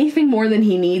do anything more than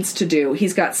he needs to do.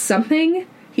 He's got something.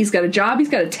 He's got a job. He's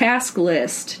got a task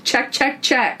list. Check, check,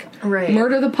 check. Right.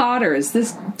 Murder the Potters.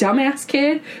 This dumbass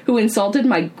kid who insulted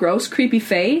my gross, creepy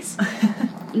face.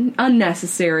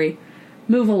 Unnecessary.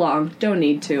 Move along. Don't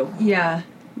need to. Yeah.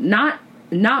 Not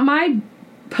my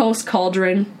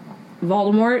post-Cauldron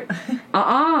Voldemort.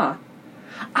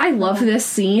 I love this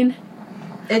scene.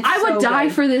 I would die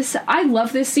for this. I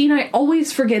love this scene. I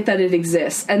always forget that it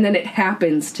exists, and then it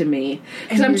happens to me.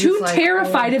 Because I'm too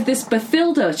terrified of this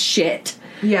Bathilda shit.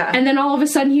 Yeah. And then all of a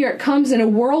sudden here it comes in a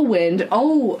whirlwind.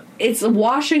 Oh, it's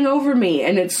washing over me,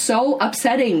 and it's so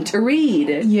upsetting to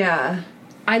read. Yeah.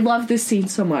 I love this scene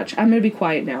so much. I'm gonna be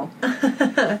quiet now.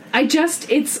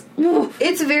 It's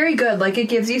very good. Like, it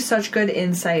gives you such good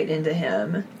insight into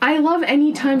him. I love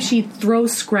any time she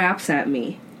throws scraps at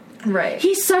me. Right.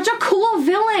 He's such a cool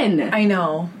villain. I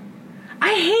know.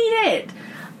 I hate it.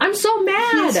 I'm so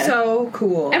mad. He's so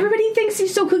cool. Everybody thinks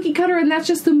he's so cookie cutter, and that's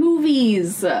just the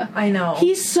movies. I know.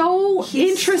 He's so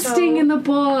interesting in the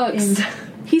books.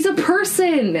 He's a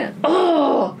person.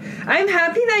 Oh, I'm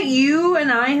happy that you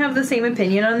and I have the same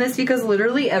opinion on this, because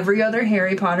literally every other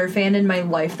Harry Potter fan in my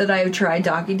life that I've tried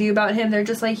talking to about him, they're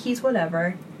just like, he's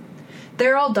whatever.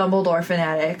 They're all Dumbledore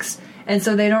fanatics, and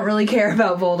so they don't really care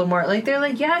about Voldemort. Like, they're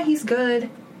like, yeah, he's good,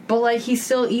 but, like, he's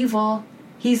still evil.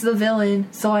 He's the villain,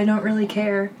 so I don't really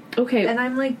care. Okay. And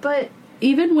I'm like, but...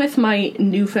 Even with my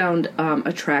newfound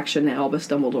attraction to Albus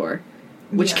Dumbledore,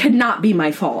 which cannot be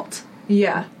my fault.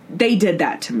 Yeah. They did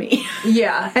that to me.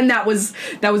 Yeah. And that was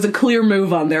a clear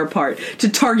move on their part to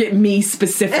target me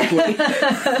specifically.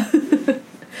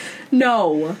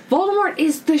 No. Voldemort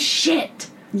is the shit.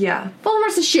 Yeah.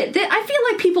 Voldemort's the shit. I feel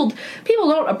like people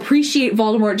don't appreciate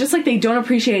Voldemort just like they don't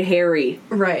appreciate Harry.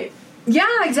 Right.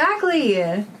 Yeah,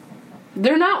 exactly.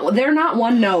 They're not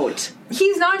one note.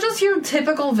 He's not just your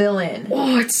typical villain.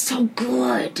 Oh, it's so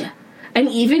good. And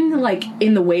even, like,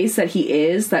 in the ways that he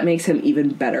is, that makes him even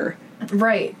better.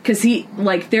 Right. Because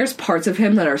there's parts of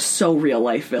him that are so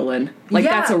real-life villain. Like,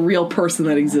 that's a real person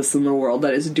that exists in the world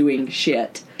that is doing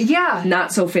shit. Yeah.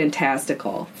 Not so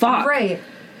fantastical. Fuck. Right.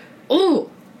 Ooh.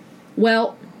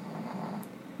 Well,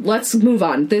 let's move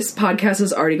on. This podcast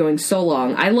is already going so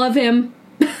long. I love him.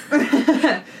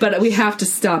 But we have to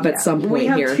stop at some point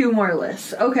here. We have 2 more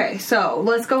lists. Okay, so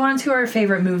let's go on to our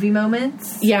favorite movie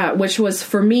moments. Yeah, which was,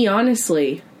 for me,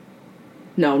 honestly,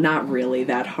 no, not really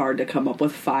that hard to come up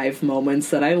with 5 moments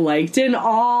that I liked in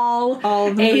all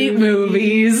 8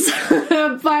 movies.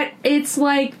 But it's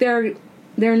like they're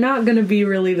not going to be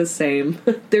really the same.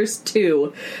 There's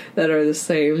 2 that are the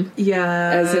same.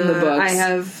 Yeah. As in the books. I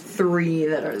have 3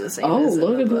 that are the same as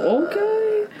in the books.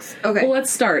 Okay. Well,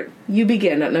 let's start. You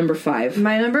begin at number 5.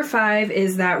 My number 5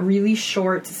 is that really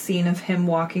short scene of him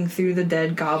walking through the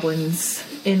dead goblins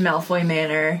in Malfoy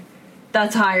Manor.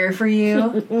 That's higher for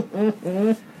you.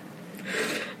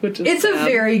 It's sad. A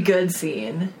very good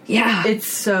scene. Yeah. It's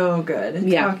so good.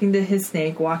 Yeah. Talking to his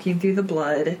snake, walking through the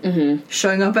blood,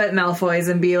 showing up at Malfoy's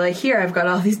and be like, here, I've got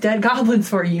all these dead goblins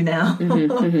for you now.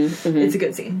 It's a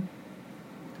good scene.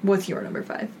 What's your number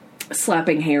 5?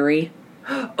 Slapping Harry.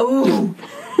 Oh!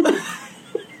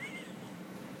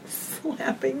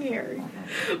 Slapping Harry.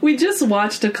 We just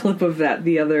watched a clip of that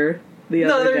the other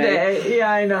day.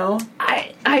 Yeah, I know.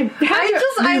 I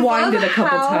rewind it a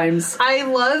couple times. I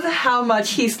love how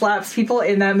much he slaps people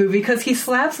in that movie, because he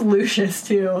slaps Lucius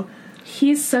too.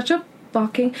 He's such a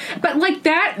fucking... But like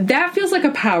that feels like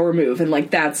a power move, and like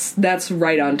that's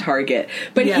right on target.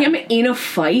 But him in a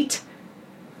fight,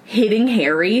 hitting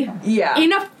Harry,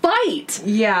 in a fight,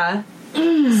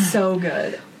 so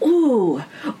good. Ooh,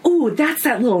 that's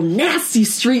that little nasty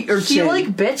street urchin. He like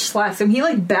bitch slaps him. He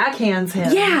like backhands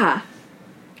him. Yeah.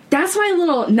 That's my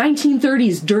little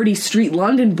 1930s dirty street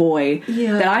London boy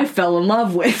that I fell in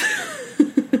love with.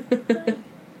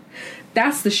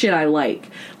 That's the shit I like.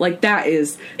 Like that's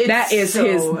his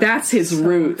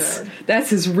roots. Good. That's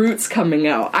his roots coming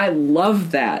out. I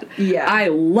love that. Yeah. I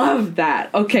love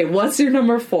that. Okay, what's your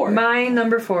number 4? My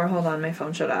number 4, hold on, my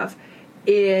phone shut off,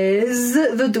 is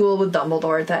the duel with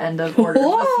Dumbledore at the end of Order of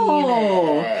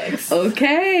the Phoenix.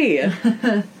 Okay.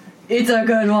 It's a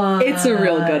good one. It's a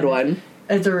real good one.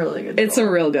 It's a really good one. It's a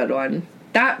real good one.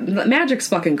 That magic's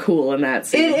fucking cool in that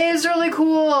scene. It is really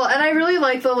cool, and I really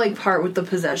like the like part with the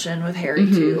possession with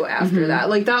Harry too. After that,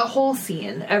 like that whole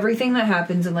scene, everything that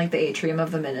happens in like the atrium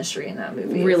of the Ministry in that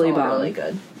movie, really is all really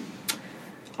good.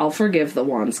 I'll forgive the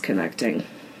wands connecting.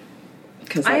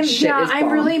 I'm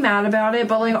really mad about it,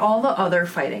 but like all the other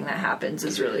fighting that happens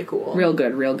is really cool. Real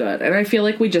good. And I feel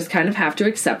like we just kind of have to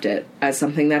accept it as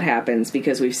something that happens,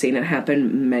 because we've seen it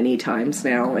happen many times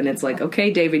now, and it's like,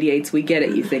 okay, David Yates, we get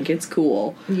it. You think it's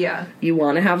cool. Yeah. You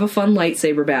want to have a fun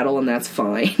lightsaber battle, and that's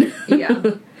fine.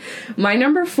 Yeah. My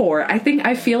number 4, I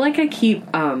feel like I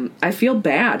feel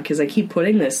bad because I keep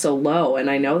putting this so low, and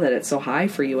I know that it's so high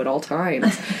for you at all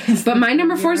times. But my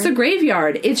number 4 is the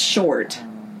graveyard. It's short.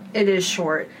 It is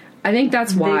short. I think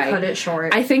that's why. They cut it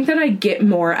short. I think that I get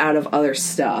more out of other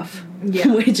stuff.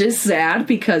 Yeah. Which is sad,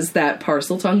 because that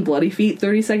Parcel Tongue Bloody Feet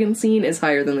 30-second scene is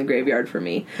higher than the graveyard for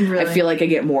me. Really? I feel like I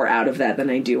get more out of that than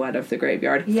I do out of the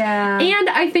graveyard. Yeah. And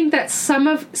I think that some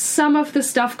of the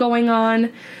stuff going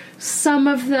on,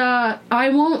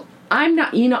 I'm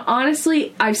not,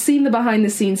 honestly, I've seen the behind the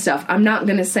scenes stuff. I'm not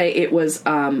going to say it was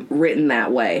written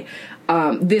that way.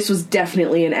 This was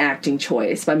definitely an acting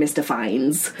choice by Mr.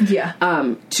 Fiennes. Yeah.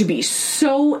 To be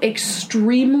so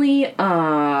extremely,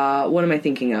 what am I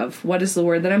thinking of? What is the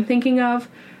word that I'm thinking of?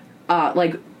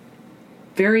 Like,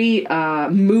 very,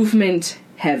 movement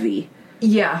heavy.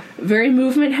 Yeah. Very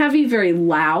movement heavy, very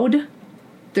loud.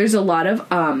 There's a lot of,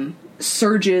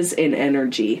 surges in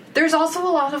energy. There's also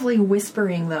a lot of like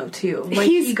whispering though too. Like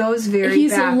he goes very.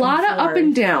 He's back a lot and of up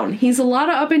and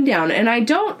down. And I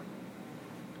don't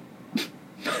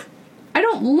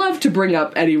love to bring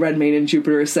up Eddie Redmayne and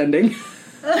Jupiter Ascending.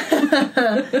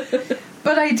 But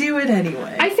I do it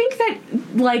anyway. I think that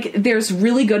like there's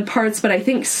really good parts, but I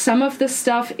think some of the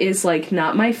stuff is like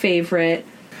not my favorite.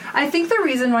 I think the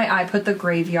reason why I put the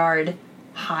graveyard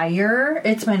higher,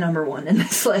 it's my number 1 in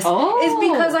this list, is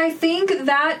because I think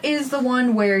that is the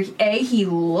one where he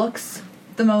looks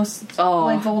the most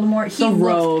like Voldemort.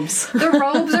 The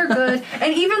robes are good,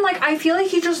 and even like I feel like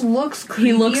he just looks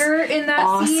creepier in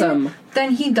that scene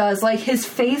than he does. Like his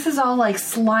face is all like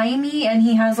slimy, and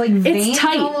he has like veins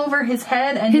all over his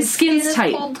head, and his skin's skin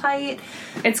is pulled tight.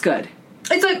 It's good.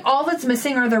 It's like all that's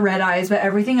missing are the red eyes, but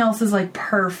everything else is like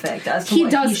perfect. As to he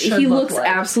looks like.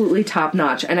 Absolutely top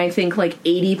notch, and I think like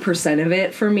 80% of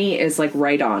it for me is like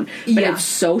right on. But it's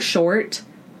so short.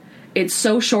 It's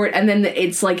so short, and then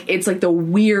it's like the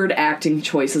weird acting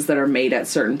choices that are made at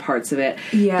certain parts of it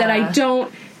that I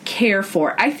don't care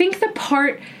for. I think the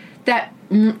part that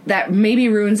maybe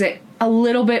ruins it a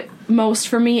little bit most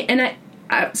for me, and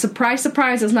surprise,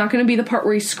 surprise, is not going to be the part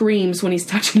where he screams when he's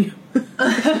touching you.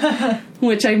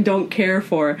 which I don't care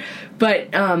for. But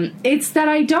it's that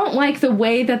I don't like the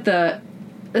way that the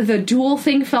duel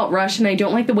thing felt rushed, and I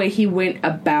don't like the way he went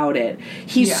about it.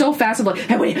 He's so fast of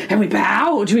like, and we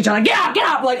bow to each other, like, yeah, get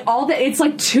up, like all that. It's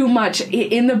like too much.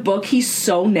 In the book, he's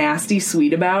so nasty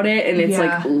sweet about it, and it's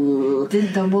like, ugh.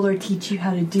 Didn't Dumbledore teach you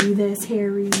how to do this,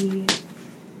 Harry?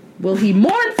 Will he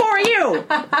mourn for you?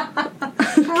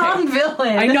 Wrong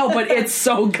villain. I know, but it's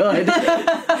so good.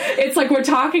 It's like we're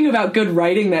talking about good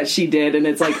writing that she did, and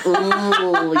it's like,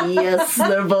 oh, yes,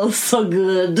 they're both so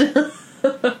good.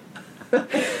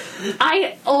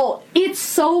 It's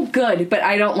so good, but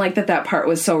I don't like that part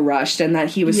was so rushed and that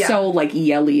he was so, like,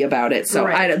 yelly about it. So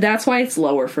that's why it's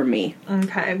lower for me.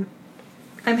 Okay.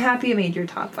 I'm happy I made your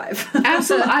top 5.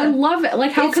 Absolutely. I love it.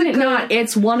 Like, how can it not?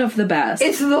 It's one of the best.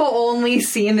 It's the only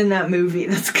scene in that movie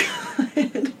that's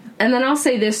good. And then I'll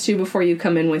say this, too, before you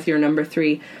come in with your number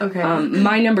 3. Okay.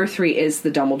 My number 3 is the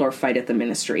Dumbledore fight at the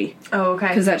Ministry. Oh, okay.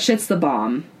 Because that shit's the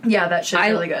bomb. Yeah, that shit's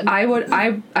really good.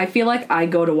 I feel like I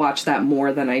go to watch that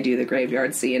more than I do the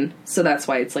graveyard scene. So that's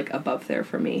why it's, like, above there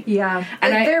for me. Yeah.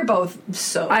 And they're both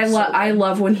so I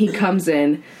love when he comes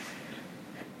in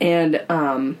and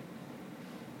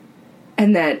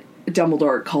that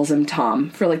Dumbledore calls him Tom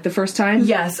for, like, the first time.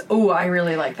 Yes. Oh, I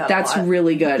really like that That's a lot.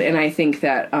 really good. And I think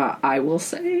that, I will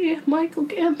say, Michael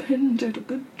Gambon did a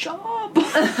good job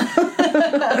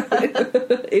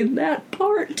in that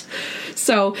part.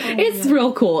 So, it's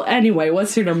real cool. Anyway,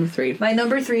 what's your number 3? My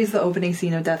number 3 is the opening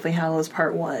scene of Deathly Hallows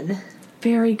Part 1.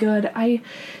 Very good. I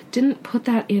didn't put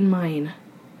that in mine.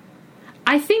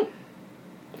 I think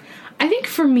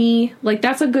for me, like,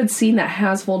 that's a good scene that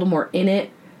has Voldemort in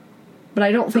it. But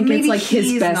I don't think it's, like,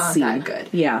 his best scene. That good.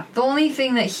 Yeah. The only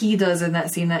thing that he does in that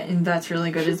scene that's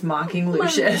really good is mocking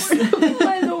Lucius.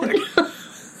 My lord. But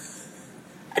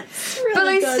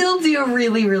I still do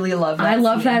really, really love that I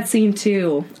love that scene,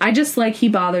 too. I just, like, he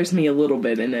bothers me a little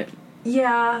bit in it.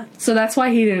 Yeah. So that's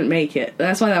why he didn't make it.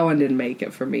 That's why that one didn't make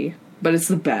it for me. But it's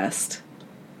the best.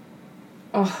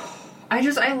 Oh, I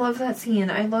love that scene.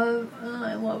 I love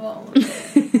all of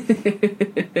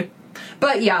it.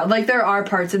 But yeah, like, there are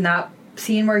parts in that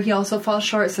scene where he also falls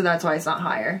short, so that's why it's not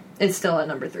higher. It's still at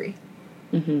number 3.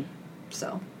 Mm-hmm.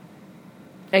 So.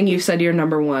 And you said your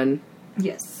number 1.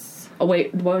 Yes. Oh,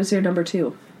 wait, what was your number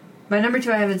 2? My number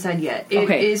 2 I haven't said yet. It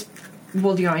is...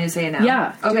 Well, do you want me to say it now?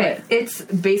 Yeah. Okay. It's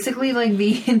basically, like,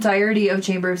 the entirety of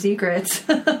Chamber of Secrets.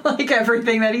 Like,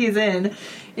 everything that he's in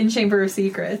Chamber of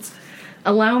Secrets.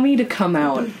 Allow me to come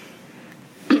out.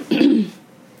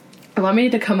 Allow me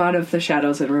to come out of the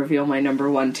shadows and reveal my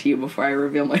number 1 to you before I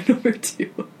reveal my number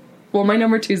 2. Well, my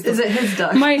number 2 is Is it his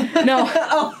duck?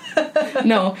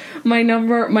 No, my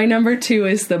number 2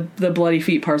 is the bloody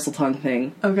feet parcel tongue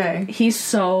thing. Okay. He's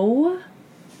so...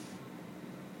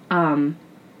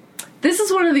 This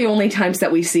is one of the only times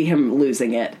that we see him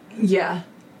losing it. Yeah.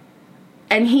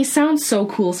 And he sounds so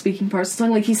cool speaking parcel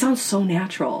tongue. Like, he sounds so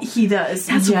natural. He does.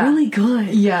 That's really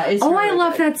good. Yeah, it's really I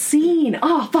love good. that scene.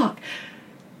 Oh, fuck.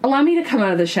 Allow me to come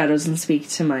out of the shadows and speak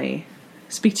to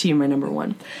you, my number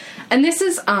 1. And this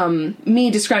is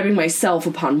me describing myself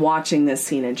upon watching this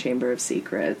scene in Chamber of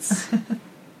Secrets.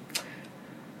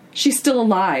 She's still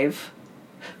alive,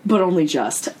 but only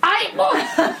just. I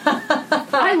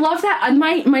love that.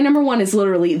 My number 1 is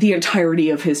literally the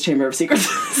entirety of his Chamber of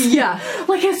Secrets. Yeah.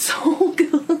 Like, it's so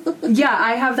good. Yeah,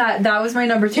 I have that. That was my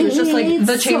number 2. It's just, like,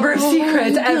 the Chamber of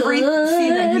Secrets. Every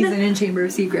scene that he's in Chamber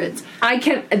of Secrets.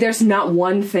 There's not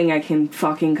one thing I can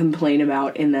fucking complain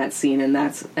about in that scene, and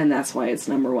that's why it's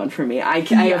number 1 for me. I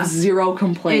have zero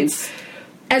complaints.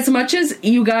 As much as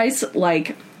you guys,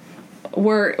 like,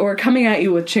 we're coming at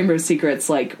you with Chamber of Secrets,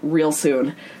 like, real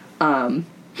soon.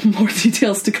 More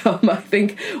details to come. I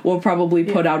think we'll probably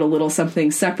put out a little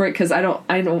something separate, because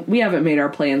we haven't made our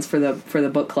plans for the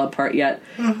book club part yet.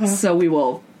 Mm-hmm. So we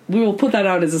will put that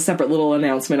out as a separate little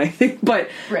announcement, I think. But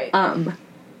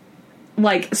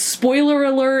like, spoiler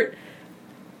alert,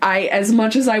 as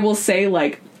much as I will say,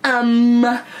 like,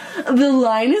 the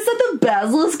line is that the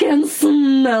basilisk can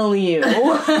smell you.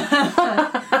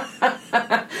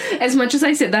 As much as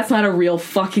I said, that's not a real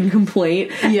fucking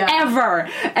complaint. Ever.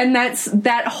 And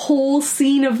that whole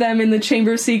scene of them in the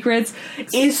Chamber of Secrets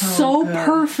is so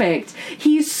perfect.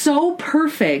 He's so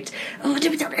perfect. Oh,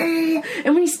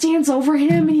 and when he stands over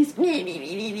him and he's,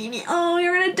 oh,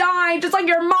 you're gonna die, just like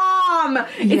your mom. Yeah.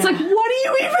 It's like, what are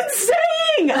you even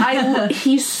saying?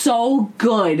 He's so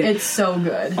good. It's so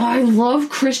good. Oh, I love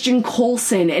Christian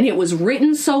Coulson, and it was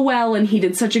written so well, and he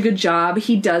did such a good job.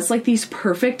 He does, like, these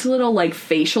perfect little, like,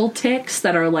 facial tics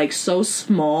that are, like, so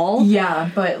small. Yeah,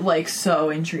 but, like, so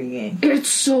intriguing. It's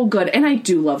so good, and I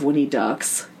do love when he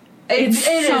ducks. It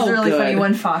is so really good. funny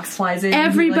when Fox flies in.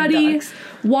 Everybody Like,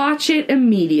 watch it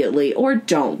immediately, or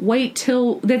don't. Wait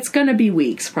till... It's gonna be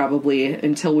weeks, probably,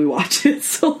 until we watch it.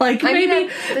 So, like,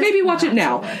 maybe watch it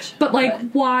now. So much, but, like,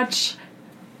 watch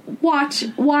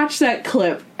that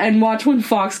clip, and watch when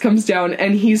Fox comes down,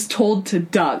 and he's told to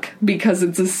duck, because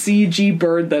it's a CG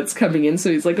bird that's coming in,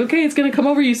 so he's like, okay, it's gonna come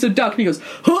over you, so duck, and he goes,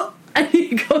 huh! And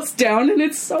he goes down, and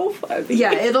it's so funny.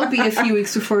 Yeah, it'll be a few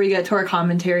weeks before we get to our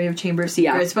commentary of Chamber of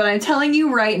Secrets, but I'm telling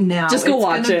you right now, just go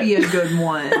watch it. It's gonna be a good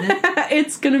one.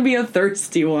 It's gonna be a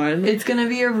thirsty one. It's gonna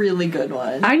be a really good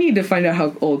one. I need to find out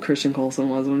how old Christian Coulson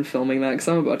was when filming that, because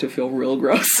I'm about to feel real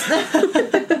gross.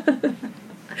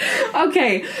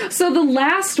 Okay, so the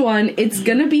last one, it's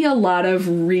gonna be a lot of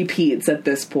repeats at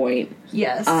this point.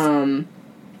 Yes.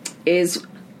 Is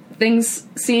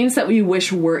scenes that we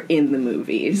wish were in the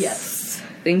movies. Yes.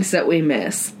 Things that we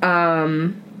miss.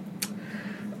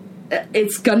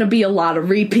 It's gonna be a lot of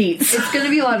repeats. It's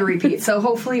gonna be a lot of repeats, so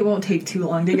hopefully it won't take too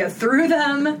long to get through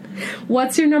them.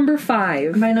 What's your number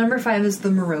 5? My number 5 is the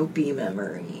Merope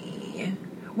memory.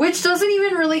 Which doesn't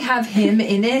even really have him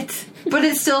in it, but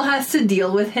it still has to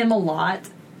deal with him a lot.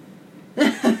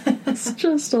 It's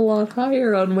just a lot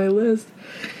higher on my list.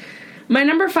 My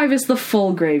number 5 is the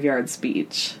full graveyard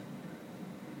speech.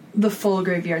 The full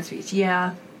graveyard speech,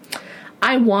 yeah.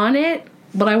 I want it,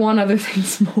 but I want other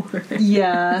things more.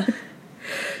 Yeah.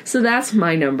 So that's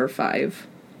my number 5.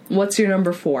 What's your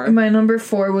number 4? My number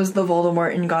 4 was the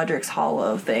Voldemort in Godric's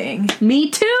Hollow thing. Me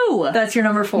too! That's your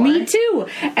number 4? Me too!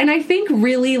 And I think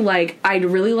really, like, I'd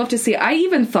really love to see it. I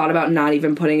even thought about not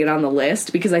even putting it on the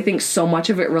list, because I think so much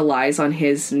of it relies on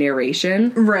his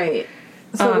narration. Right.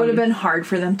 So it would have been hard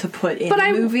for them to put in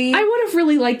the movie. I would have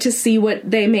really liked to see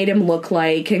what they made him look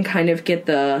like and kind of get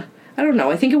the... I don't know.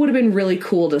 I think it would have been really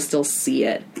cool to still see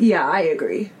it. Yeah, I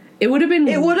agree. It would have been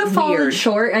It would have fallen weird.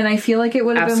 short, and I feel like it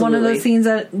would have been one of those scenes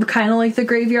that kind of like the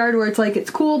graveyard, where it's like, it's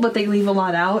cool, but they leave a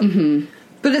lot out. Mm-hmm.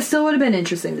 But it still would have been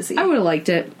interesting to see. I would have liked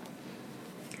it.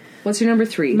 What's your number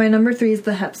 3? My number 3 is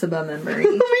the Hepzibah memory.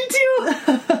 Me too!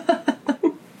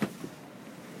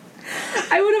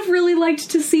 I would have really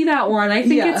liked to see that one. I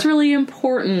think it's really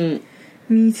important.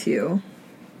 Me too.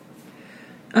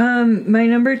 My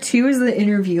number 2 is the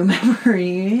interview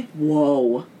memory.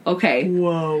 Whoa. Okay.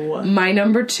 Whoa. My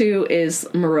number 2 is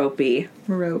Merope.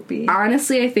 Merope.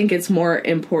 Honestly, I think it's more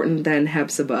important than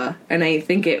Hepzibah, and I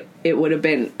think it would have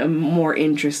been more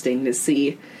interesting to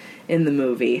see in the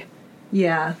movie.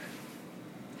 Yeah.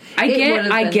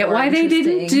 I get why they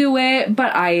didn't do it,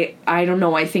 but I don't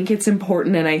know. I think it's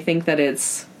important, and I think that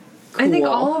it's cool. I think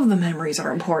all of the memories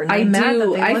are important. I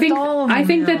do. I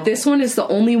think that this one is the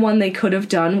only one they could have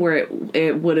done where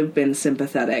it would have been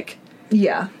sympathetic.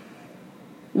 Yeah.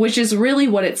 Which is really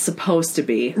what it's supposed to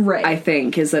be. Right. I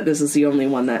think, is that this is the only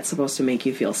one that's supposed to make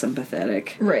you feel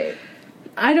sympathetic. Right.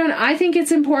 I think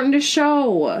it's important to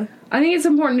show.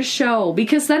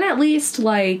 Because then at least,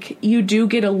 like, you do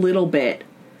get a little bit.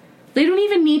 They don't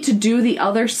even need to do the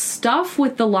other stuff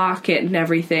with the locket and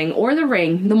everything, or the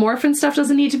ring. The Morphin stuff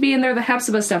doesn't need to be in there, the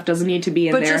Hepzibah stuff doesn't need to be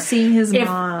in there. But just seeing his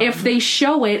mom. If they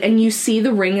show it and you see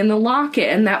the ring and the locket,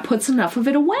 and that puts enough of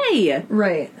it away.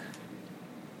 Right.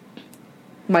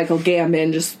 Michael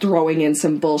Gambon just throwing in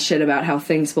some bullshit about how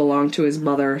things belong to his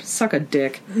mother. Suck a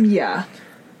dick. Yeah.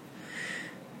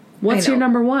 What's your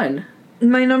number 1?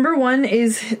 My number 1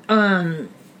 is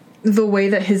the way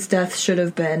that his death should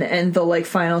have been, and the like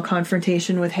final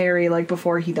confrontation with Harry, like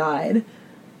before he died.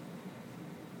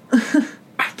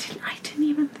 I didn't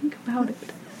even think about it.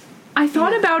 I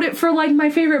thought about it for like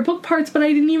my favorite book parts, but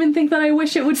I didn't even think that I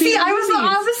wish it would be. See, I was the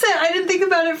opposite. I didn't think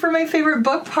about it for my favorite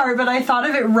book part, but I thought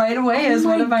of it right away as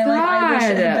one of my like, I wish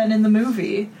it had been in the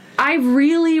movie. I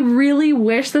really, really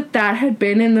wish that had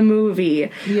been in the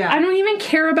movie. Yeah. I don't even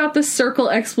care about the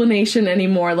circle explanation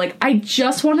anymore. Like, I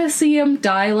just want to see him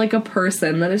die like a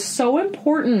person. That is so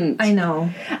important. I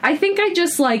know. I think I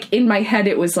just, like, in my head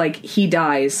it was like, he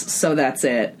dies, so that's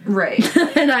it. Right.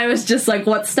 And I was just like,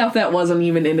 what stuff that wasn't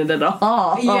even in it at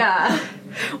all? Yeah.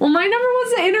 Well, my number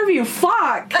was the interview.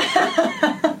 Fuck.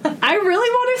 I really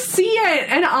want to see it.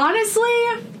 And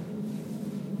honestly,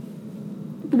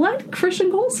 let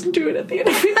Christian Coulson do it at the end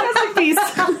of Fantastic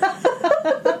Beasts.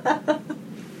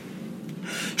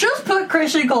 Just put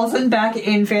Christian Coulson back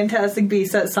in Fantastic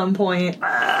Beasts at some point.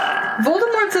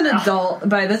 Voldemort's an adult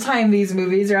by the time these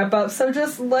movies wrap up, so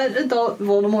just let adult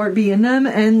Voldemort be in them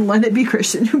and let it be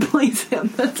Christian who plays him.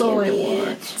 That's all I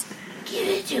want. Give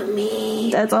it to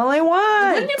me. That's all I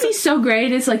want. Wouldn't it be so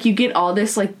great? It's like you get all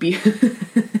this like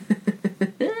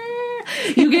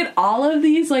you get all of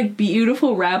these like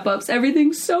beautiful wrap ups.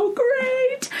 Everything's so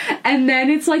great. what? And then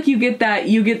it's like you get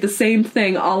the same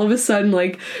thing. All of a sudden,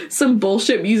 like, some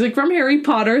bullshit music from Harry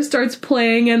Potter starts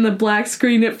playing, and the black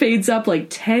screen, it fades up like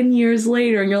 10 years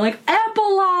later, and you're like,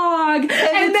 epilogue!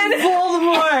 And then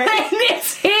Voldemort! And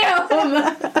it's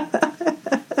him!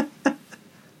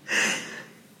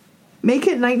 Make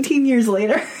it 19 years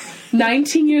later.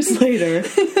 19 years later.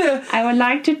 I would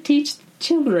like to teach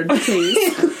children,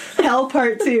 please. Hell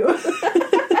Part 2.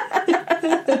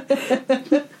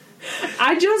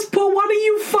 I just put one of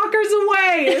you fuckers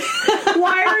away.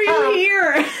 Why are you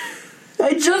here?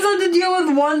 I just had to deal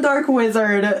with one dark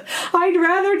wizard. I'd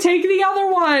rather take the other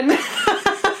one.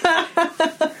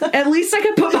 At least I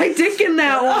could put my dick in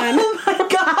that one. Oh my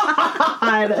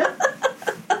god.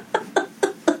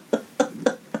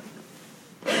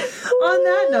 On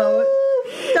that note,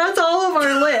 that's all of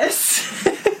our lists.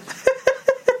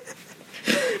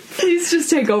 Please just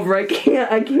take over. I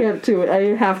can't do it.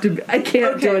 I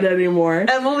can't do it anymore.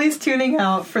 Emily's tuning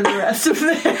out for the rest of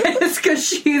this because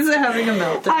she's having a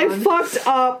meltdown. I fucked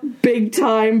up big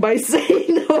time by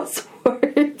saying those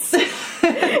words.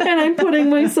 And I'm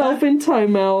putting myself in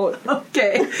timeout.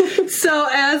 Okay. So,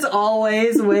 as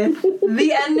always, with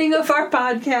the ending of our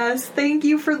podcast, thank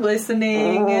you for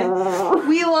listening.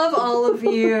 We love all of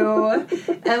you.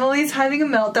 Emily's having a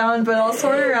meltdown, but I'll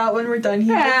sort her out when we're done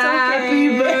here.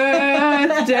 Happy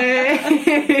birthday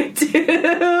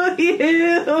to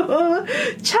you.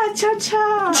 Cha cha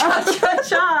cha. Cha cha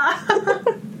cha.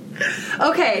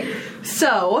 Okay,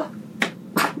 so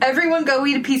everyone go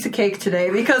eat a piece of cake today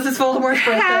because it's Voldemort's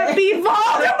birthday. Happy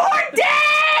Voldemort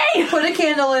Day! Put a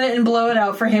candle in it and blow it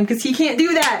out for him because he can't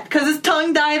do that because his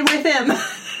tongue died with him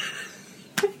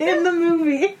in the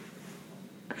movie.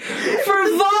 For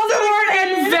Voldemort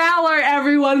and Valor,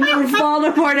 everyone. For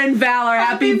Voldemort and Valor.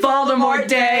 Happy Voldemort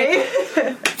Day.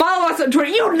 Follow us on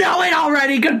Twitter. You know it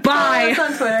already. Goodbye. Follow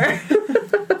us on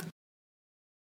Twitter.